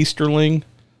 Jeff Easterling,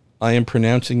 I am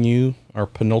pronouncing you, our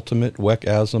penultimate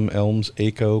Weck-Asm Elms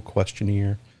ACO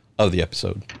questionnaire of the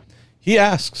episode. He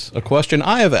asks a question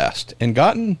I have asked and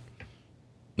gotten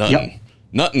nothing.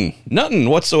 Yep. Nothing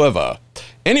whatsoever.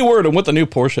 Any word on what the new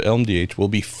Porsche LMDH will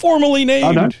be formally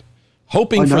named?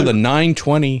 Hoping for the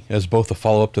 920 as both a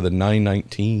follow-up to the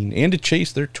 919 and to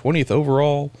chase their 20th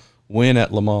overall win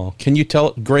at Le Mans. Can you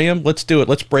tell, Graham? Let's do it.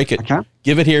 Let's break it.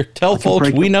 Give it here. Tell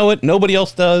folks, we know it. Nobody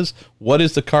else does. What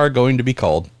is the car going to be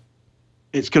called?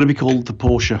 It's going to be called the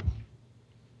Porsche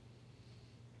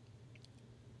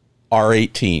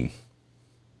R18.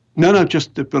 No,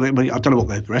 just, I don't know what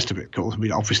the rest of it called. I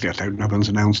mean, obviously, I don't know. No one's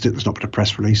announced it. There's not been a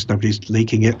press release. Nobody's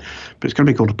leaking it. But it's going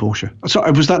to be called a Porsche.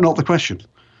 Sorry, was that not the question?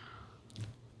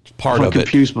 Part of it. I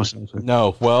confused myself.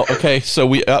 No, well, okay. So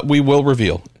we will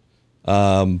reveal.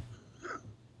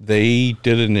 They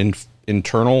did an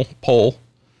internal poll.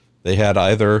 They had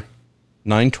either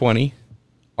 920,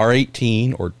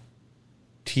 R18, or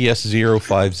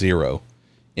TS050,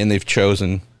 and they've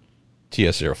chosen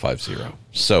TS050.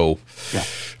 So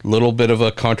a little bit of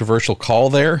a controversial call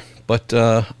there, but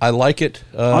I like it.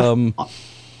 I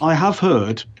have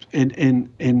heard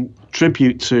in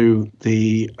tribute to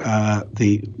the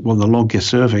one of the longest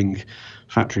serving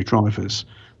factory drivers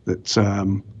that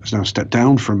has now stepped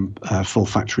down from full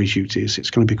factory duties. It's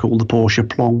going to be called the Porsche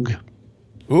Plong.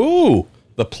 Ooh,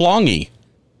 the Plongy.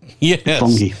 Yes.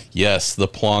 Plongy. Yes, the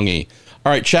Plongy.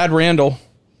 All right, Chad Randall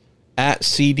at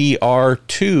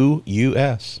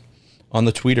CDR2US on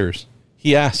the tweeters.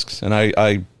 He asks, and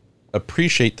I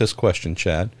appreciate this question,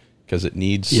 Chad, because it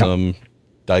needs some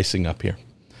dicing up here.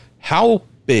 How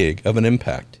big of an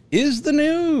impact is the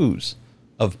news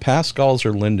of Pascal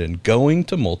Zerlinden going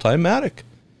to Multimatic?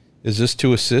 Is this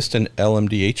to assist in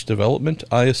LMDH development,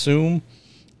 I assume?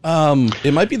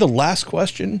 It might be the last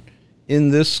question in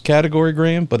this category,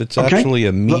 Graham, but it's actually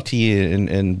a meaty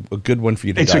and a good one for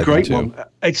you to dive into. It's a great one.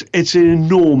 It's an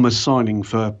enormous signing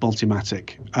for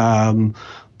Multimatic.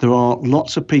 There are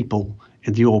lots of people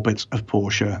in the orbit of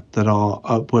Porsche that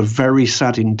were very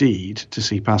sad indeed to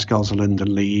see Pascal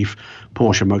Zerlinden leave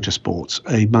Porsche Motorsports,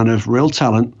 a man of real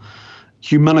talent,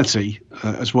 humanity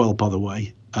as well, by the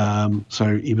way.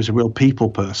 So he was a real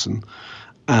people person,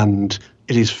 and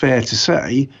it is fair to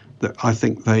say that I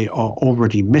think they are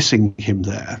already missing him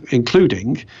there,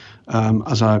 including,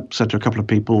 as I said to a couple of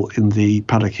people in the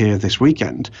paddock here this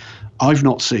weekend, I've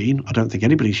not seen, I don't think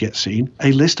anybody's yet seen,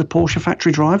 a list of Porsche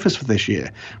factory drivers for this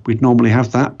year. We'd normally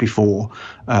have that before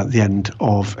the end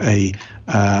of a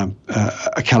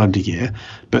calendar year.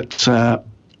 But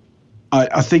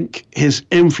I think his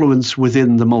influence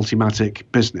within the Multimatic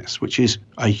business, which is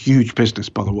a huge business,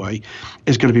 by the way,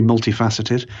 is going to be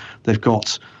multifaceted. They've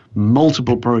got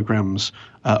multiple programs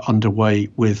underway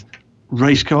with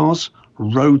race cars,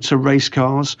 road to race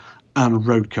cars, and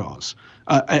road cars.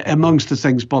 Amongst the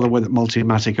things, by the way, that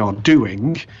Multimatic are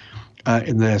doing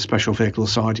in their special vehicle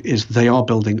side is they are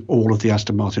building all of the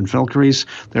Aston Martin Valkyries.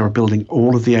 They are building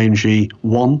all of the AMG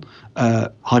 1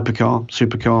 hypercar,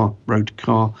 supercar, road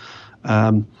car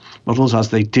models,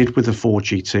 as they did with the Ford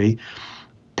GT.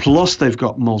 Plus, they've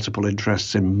got multiple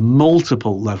interests in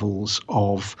multiple levels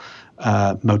of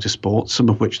motorsport, some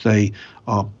of which they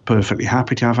are perfectly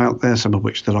happy to have out there, some of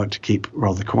which they like to keep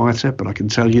rather quieter. But I can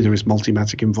tell you there is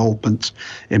Multimatic involvement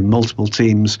in multiple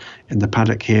teams in the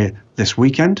paddock here this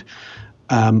weekend.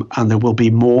 And there will be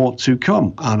more to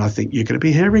come. And I think you're going to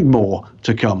be hearing more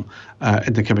to come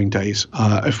in the coming days,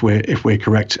 if we're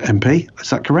correct, MP.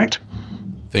 Is that correct?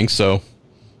 Think so.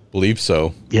 Believe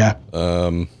so. Yeah.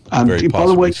 And by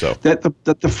the way, so.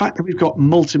 the fact that we've got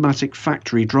Multimatic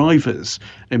factory drivers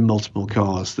in multiple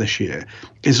cars this year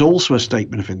is also a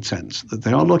statement of intent that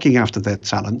they are looking after their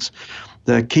talent.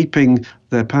 They're keeping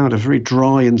their powder very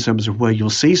dry in terms of where you'll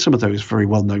see some of those very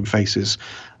well-known faces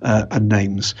and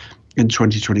names in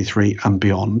 2023 and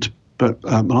beyond. But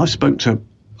I've spoken to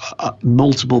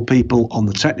multiple people on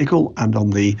the technical and on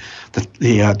the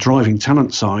driving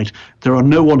talent side. There are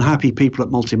no unhappy people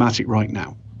at Multimatic right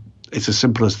now. It's as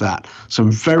simple as that.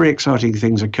 Some very exciting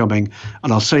things are coming,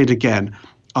 and I'll say it again,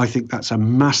 I think that's a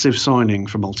massive signing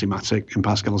for Multimatic in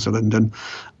Pascal Zerlinden,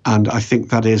 and I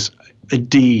think that is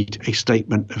indeed a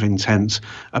statement of intent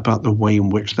about the way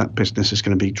in which that business is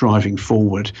going to be driving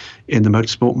forward in the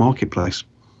motorsport marketplace.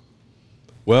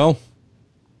 Well,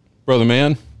 brother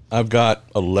man, I've got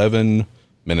 11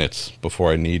 minutes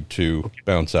before I need to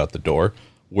bounce out the door.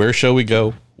 Where shall we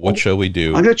go? What shall we do?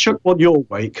 I'm going to chuck one your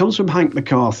way. It comes from Hank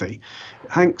McCarthy.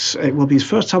 It will be his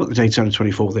first time at the Daytona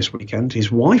 24 this weekend.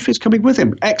 His wife is coming with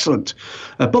him. Excellent.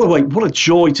 By the way, what a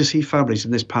joy to see families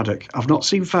in this paddock. I've not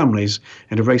seen families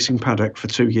in a racing paddock for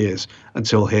 2 years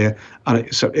until here. And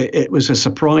it was a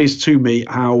surprise to me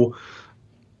how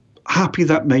happy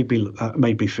that made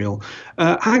me feel.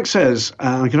 Hank says,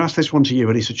 I can ask this one to you,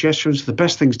 any suggestions, the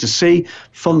best things to see,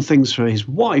 fun things for his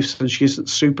wife since she isn't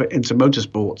super into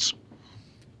motorsports?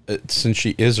 Since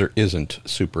she is or isn't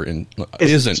super in...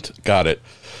 Isn't. Got it.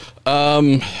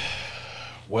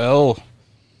 Well,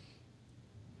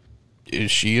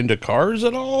 is she into cars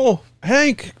at all,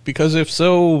 Hank? Because if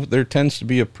so, there tends to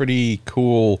be a pretty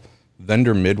cool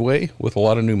vendor midway with a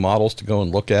lot of new models to go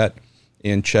and look at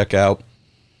and check out.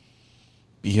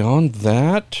 Beyond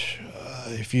that,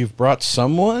 if you've brought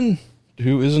someone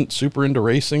who isn't super into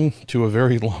racing to a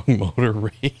very long motor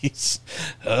race,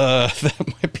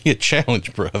 that might be a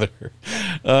challenge, brother.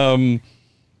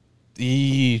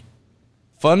 The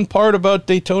fun part about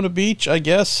Daytona Beach, I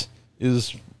guess,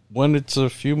 is when it's a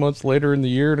few months later in the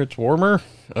year and it's warmer,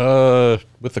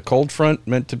 with the cold front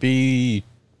meant to be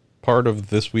part of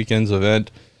this weekend's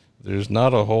event. There's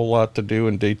not a whole lot to do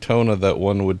in Daytona that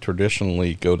one would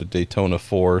traditionally go to Daytona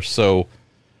for, so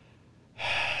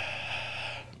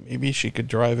maybe she could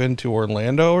drive into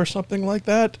Orlando or something like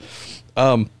that.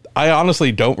 I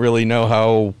honestly don't really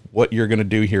know what you're going to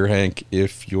do here, Hank,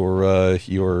 if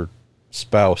your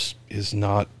spouse is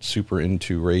not super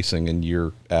into racing and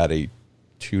you're at a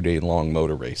 2-day long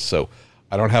motor race. So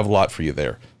I don't have a lot for you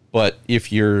there. But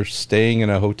if you're staying in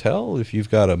a hotel, if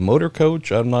you've got a motor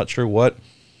coach, I'm not sure what,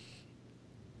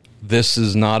 this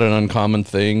is not an uncommon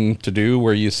thing to do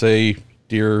where you say,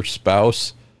 dear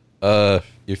spouse,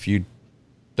 if you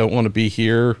don't want to be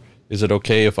here, is it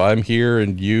okay if I'm here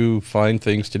and you find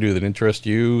things to do that interest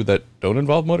you that don't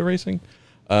involve motor racing?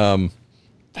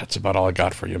 That's about all I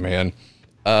got for you, man.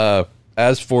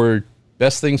 As for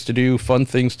best things to do, fun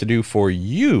things to do for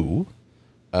you,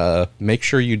 make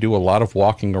sure you do a lot of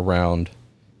walking around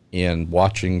and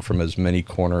watching from as many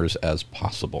corners as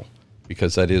possible,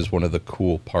 because that is one of the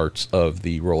cool parts of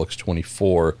the Rolex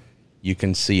 24. You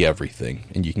can see everything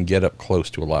and you can get up close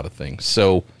to a lot of things.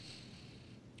 So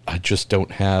I just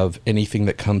don't have anything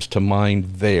that comes to mind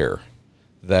there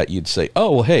that you'd say,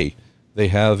 oh, well, hey, they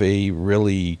have a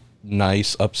really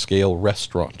nice upscale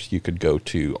restaurant you could go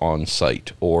to on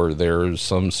site, or there's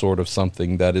some sort of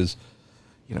something that is,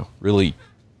 really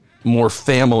more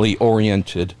family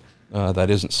oriented, that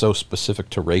isn't so specific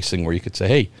to racing, where you could say,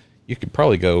 hey, you could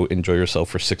probably go enjoy yourself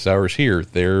for 6 hours here.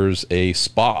 There's a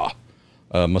spa,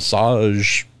 a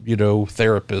massage,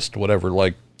 therapist, whatever,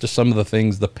 like just some of the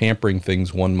things, the pampering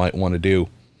things one might want to do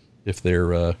if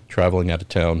they're traveling out of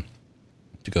town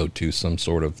to go to some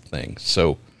sort of thing.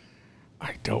 So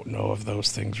I don't know of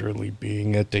those things really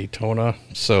being at Daytona.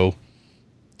 So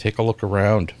take a look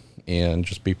around and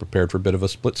just be prepared for a bit of a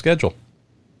split schedule.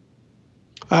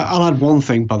 I'll add one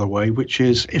thing, by the way, which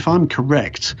is, if I'm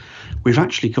correct, we've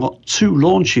actually got 2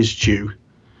 launches due.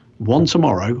 One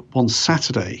tomorrow, one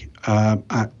Saturday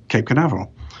at Cape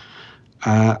Canaveral.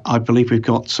 I believe we've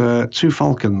got 2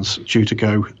 Falcons due to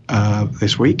go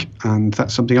this week, and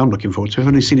that's something I'm looking forward to. I've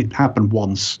only seen it happen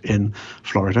once in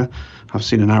Florida. I've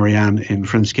seen an Ariane in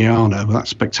French Guiana. Well,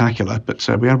 that's spectacular. But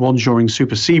we had one during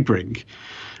Super Sebring.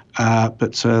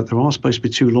 But there are supposed to be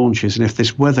 2 launches, and if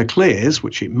this weather clears,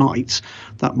 which it might,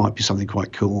 that might be something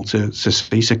quite cool to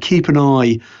see. So keep an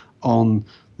eye on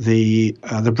the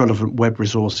relevant web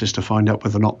resources to find out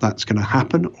whether or not that's going to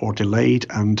happen or delayed,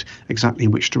 and exactly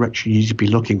in which direction you need to be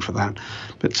looking for that.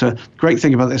 But great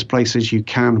thing about this place is you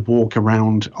can walk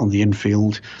around on the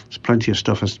infield. There's plenty of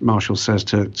stuff, as Marshall says,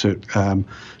 to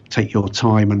take your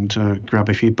time and grab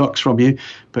a few bucks from you.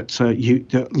 But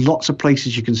there are lots of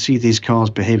places you can see these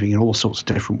cars behaving in all sorts of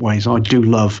different ways. I do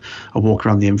love a walk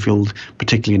around the infield,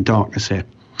 particularly in darkness here.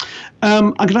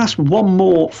 I'm going to ask one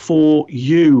more for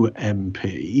you,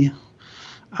 MP.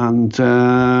 And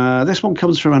this one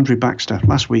comes from Andrew Baxter.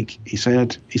 Last week, he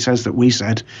says that we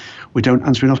said we don't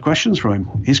answer enough questions from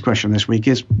him. His question this week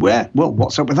is, well,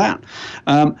 what's up with that?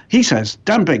 He says,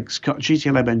 Dan Binks cut a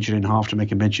GTLM engine in half to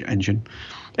make a midget engine.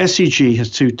 SCG has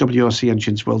 2 WRC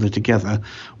engines welded together.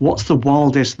 What's the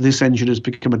wildest this engine has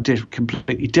become a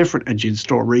completely different engine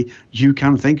story you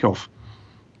can think of?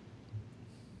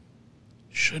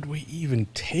 Should we even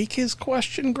take his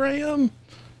question, Graham?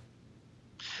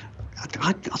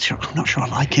 I'm not sure I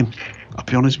like him. I'll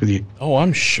be honest with you. Oh,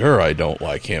 I'm sure I don't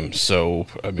like him. So,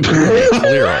 I mean, we're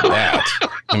clear on that.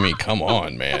 I mean, come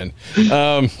on, man.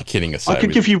 Kidding aside. I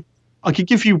could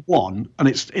give you one, and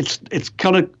it's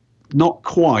kind of not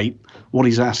quite what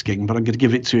he's asking, but I'm going to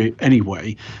give it to you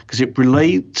anyway, because it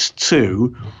relates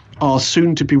to our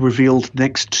soon-to-be revealed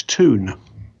next tune.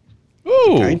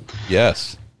 Ooh, okay?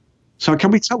 Yes. So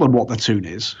can we tell them what the tune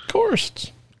is?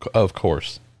 Of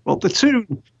course. Well, the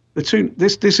tune. This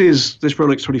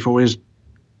Rolex 24 is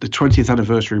the 20th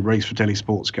anniversary race for Daily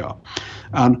Sports Car,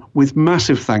 and with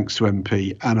massive thanks to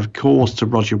MP and of course to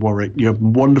Roger Warwick. You're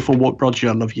wonderful, Roger.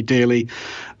 I love you dearly.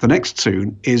 The next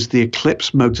tune is the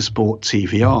Eclipse Motorsport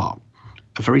TVR,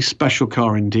 a very special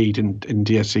car indeed in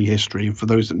DSC history. And for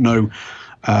those that know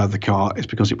the car, it's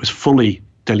because it was fully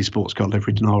Daily Sports Car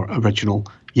liveried in our original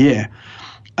year.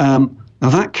 Now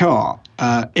that car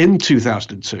in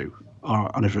 2002, our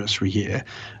anniversary year,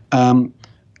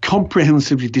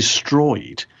 comprehensively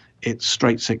destroyed its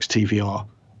straight 6 TVR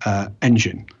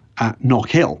engine at Knock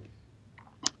Hill.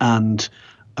 And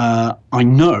I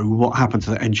know what happened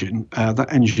to that engine.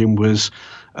 That engine was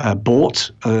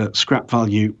bought, scrap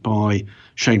value, by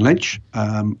Shane Lynch,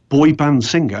 boy band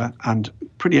singer and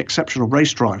pretty exceptional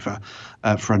race driver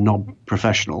for a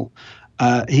non-professional.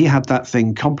 He had that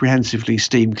thing comprehensively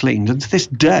steam cleaned, and to this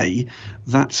day,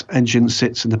 that engine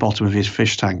sits in the bottom of his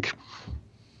fish tank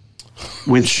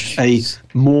with a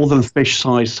more than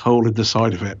fish-sized hole in the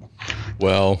side of it.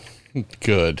 Well,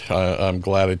 good. I'm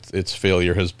glad its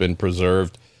failure has been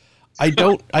preserved. I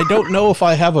don't know if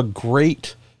I have a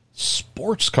great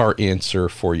sports car answer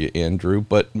for you, Andrew,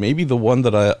 but maybe the one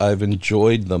that I've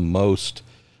enjoyed the most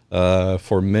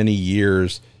for many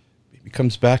years. It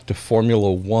comes back to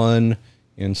Formula One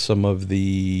and some of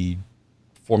the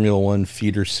Formula One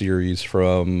feeder series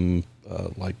from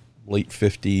like late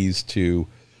 50s to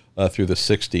through the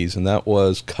 60s, and that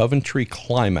was Coventry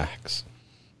Climax.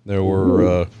 There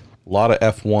were a lot of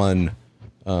F1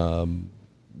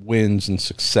 wins and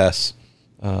success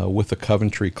with the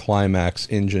Coventry Climax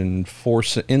engine,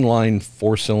 inline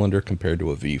four-cylinder compared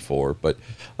to a V4, but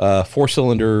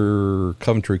four-cylinder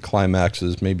Coventry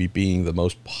Climaxes maybe being the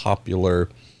most popular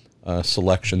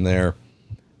selection there.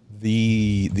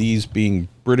 These being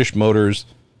British Motors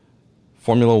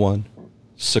Formula One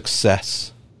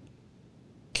success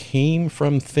came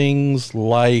from things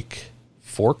like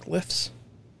forklifts,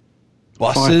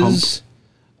 buses.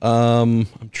 I'm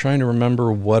trying to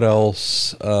remember what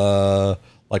else.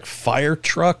 Like fire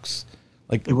trucks.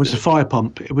 Like it was a fire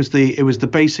pump. It was the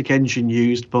basic engine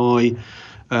used by.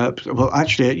 Well,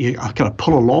 actually, I kind of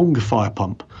pull along a fire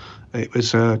pump. It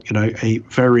was a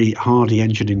very hardy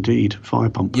engine indeed, fire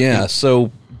pump. Yeah.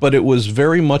 So, but it was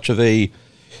very much of a.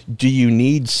 Do you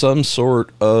need some sort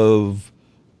of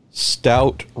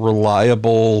stout,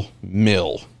 reliable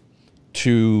mill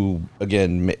to,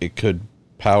 again, it could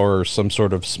power some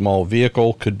sort of small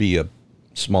vehicle, could be a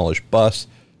smallish bus,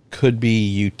 could be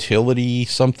utility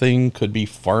something, could be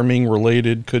farming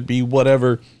related, could be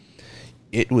whatever.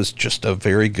 It was just a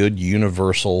very good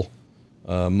universal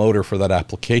motor for that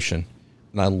application.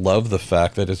 And I love the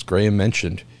fact that, as Graham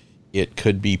mentioned, it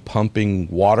could be pumping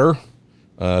water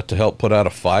to help put out a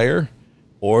fire,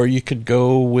 or you could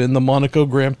go win the Monaco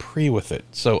Grand Prix with it.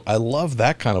 So I love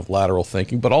that kind of lateral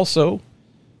thinking, but also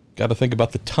got to think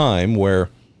about the time where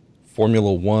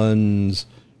Formula One's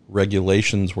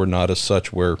regulations were not as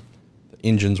such, where the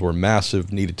engines were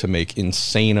massive, needed to make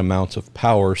insane amounts of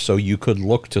power, so you could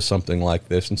look to something like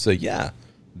this and say, yeah,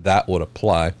 that would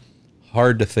apply.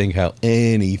 Hard to think how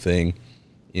anything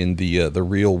in the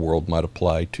real world might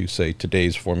apply to, say,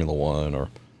 today's Formula One or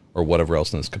whatever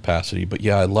else in this capacity. But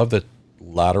yeah, I love that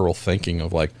lateral thinking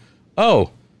of like,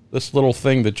 oh, this little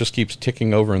thing that just keeps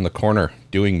ticking over in the corner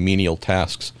doing menial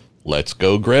tasks. Let's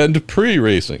go Grand Prix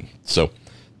racing. So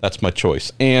that's my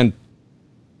choice. And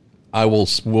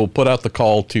we'll put out the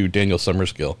call to Daniel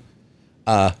Summerskill.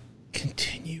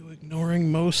 Continue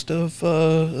ignoring most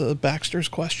of Baxter's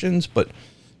questions, but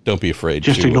don't be afraid.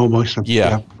 Just ignore most of them.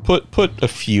 Yeah. Put a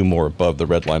few more above the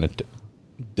red line of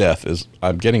death. Is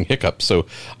I'm getting hiccups, so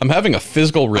I'm having a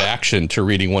physical reaction to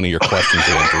reading one of your questions,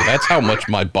 Andrew. That's how much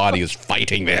my body is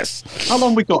fighting this. How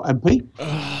long we got, MP?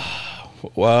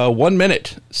 1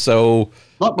 minute. So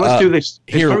let's do this.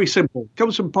 It's very simple.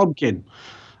 Comes from Pumpkin,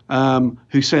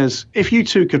 who says, if you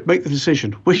two could make the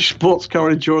decision, which sports car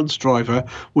endurance driver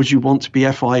would you want to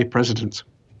be FIA president?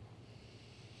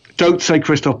 Don't say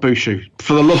Christophe Bouchou.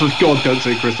 For the love of God, don't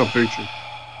say Christophe Bouchou.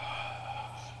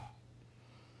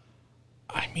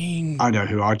 I mean, I know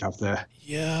who I'd have there.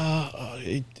 Yeah,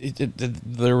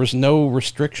 there was no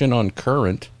restriction on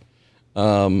current.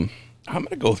 I'm going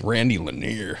to go with Randy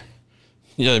Lanier.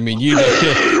 Yeah, I mean, you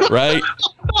right?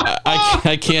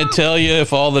 I can't tell you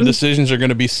if all the decisions are going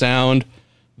to be sound.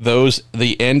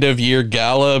 The end of year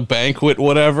gala banquet,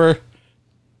 whatever,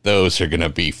 those are going to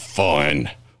be fun.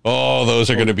 Oh, those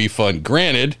are going to be fun.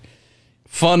 Granted,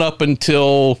 fun up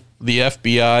until the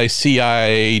FBI,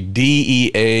 CIA,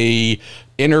 DEA,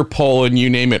 Interpol, and you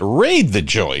name it, raid the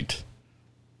joint.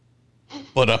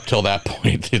 But up till that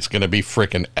point, it's going to be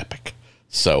freaking epic.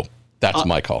 So that's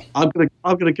my call. I'm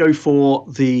gonna go for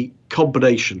the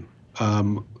combination,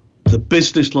 the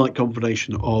business-like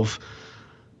combination of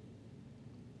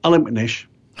Alan McNish,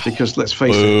 because let's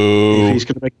face it, if he's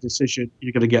going to make a decision,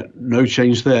 you're going to get no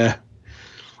change there.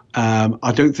 I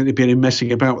don't think there'd be any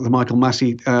messing about with the Michael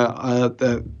Massey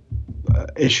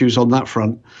issues on that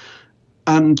front.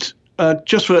 And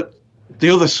just for the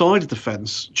other side of the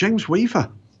fence, James Weaver.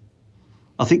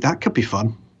 I think that could be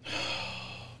fun.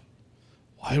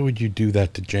 Why would you do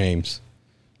that to James?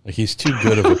 Like, he's too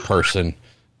good of a person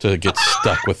to get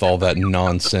stuck with all that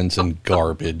nonsense and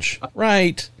garbage.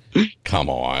 Right? Come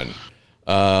on.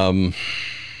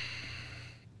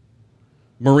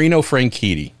 Marino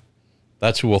Franchitti.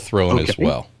 That's who we'll throw in as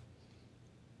well.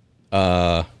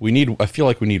 I feel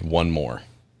like we need one more.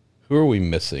 Who are we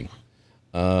missing?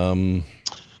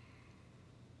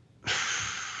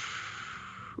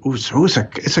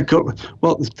 It's a good one.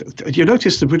 Well, you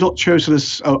notice that we're not chosen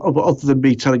as, other than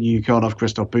me telling you can't have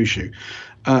Christophe Bouchou,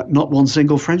 not one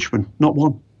single Frenchman, not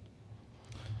one.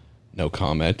 No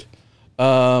comment.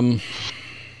 God,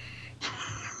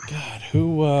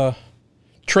 who?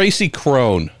 Tracy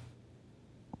Crone.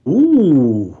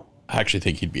 Ooh. I actually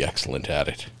think he'd be excellent at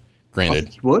it. Granted,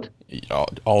 he would.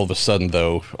 All of a sudden,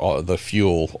 though, all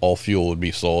fuel would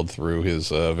be sold through his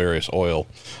various oil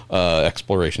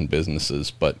exploration businesses.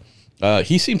 But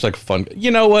he seems like a fun. You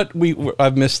know what?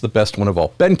 I've missed the best one of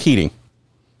all. Ben Keating.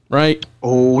 right?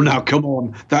 Oh, now come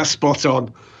on. That's spot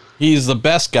on. He's the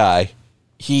best guy.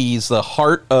 He's the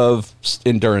heart of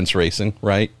endurance racing,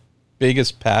 right?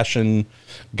 Biggest passion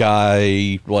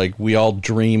guy. Like, we all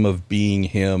dream of being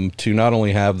him, to not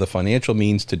only have the financial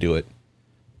means to do it,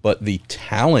 but the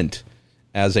talent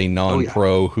as a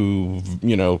non-pro who,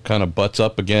 you know, kind of butts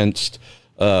up against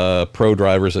pro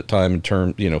drivers at time in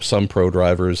term, you know, some pro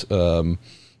drivers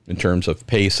in terms of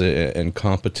pace and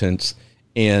competence,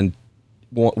 and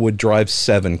would drive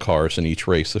 7 cars in each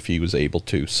race if he was able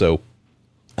to. So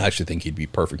I actually think he'd be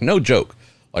perfect. No joke.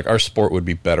 Like, our sport would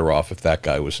be better off if that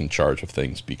guy was in charge of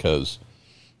things, because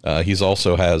he's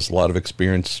also has a lot of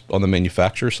experience on the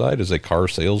manufacturer side as a car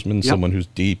salesman, someone who's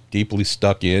deeply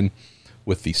stuck in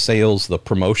with the sales, the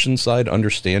promotion side,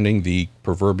 understanding the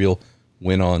proverbial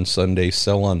win on Sunday,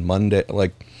 sell on Monday,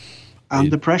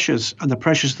 the pressures of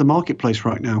the marketplace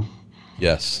right now.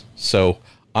 Yes. So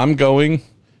I'm going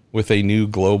with a new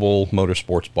global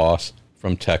motorsports boss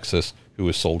from Texas who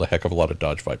has sold a heck of a lot of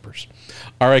Dodge Vipers.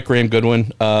 All right, Graham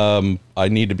Goodwin. I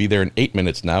need to be there in 8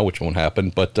 minutes now, which won't happen,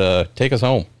 but take us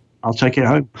home. I'll take it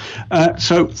home.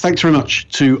 So thanks very much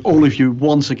to all of you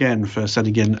once again for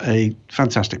sending in a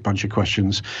fantastic bunch of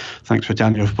questions. Thanks for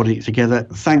Daniel for putting it together.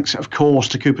 Thanks, of course,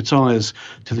 to Cooper Tires,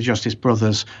 to the Justice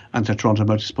Brothers, and to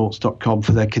TorontoMotorsports.com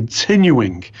for their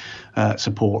continuing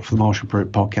support for the Marshall Pruett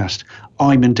podcast.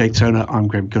 I'm in Daytona. I'm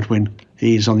Graham Goodwin.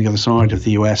 He's on the other side of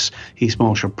the US. He's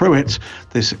Marshall Pruett.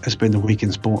 This has been the Week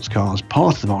in Sports Cars,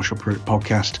 part of the Marshall Pruett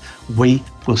podcast. We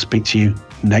will speak to you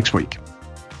next week.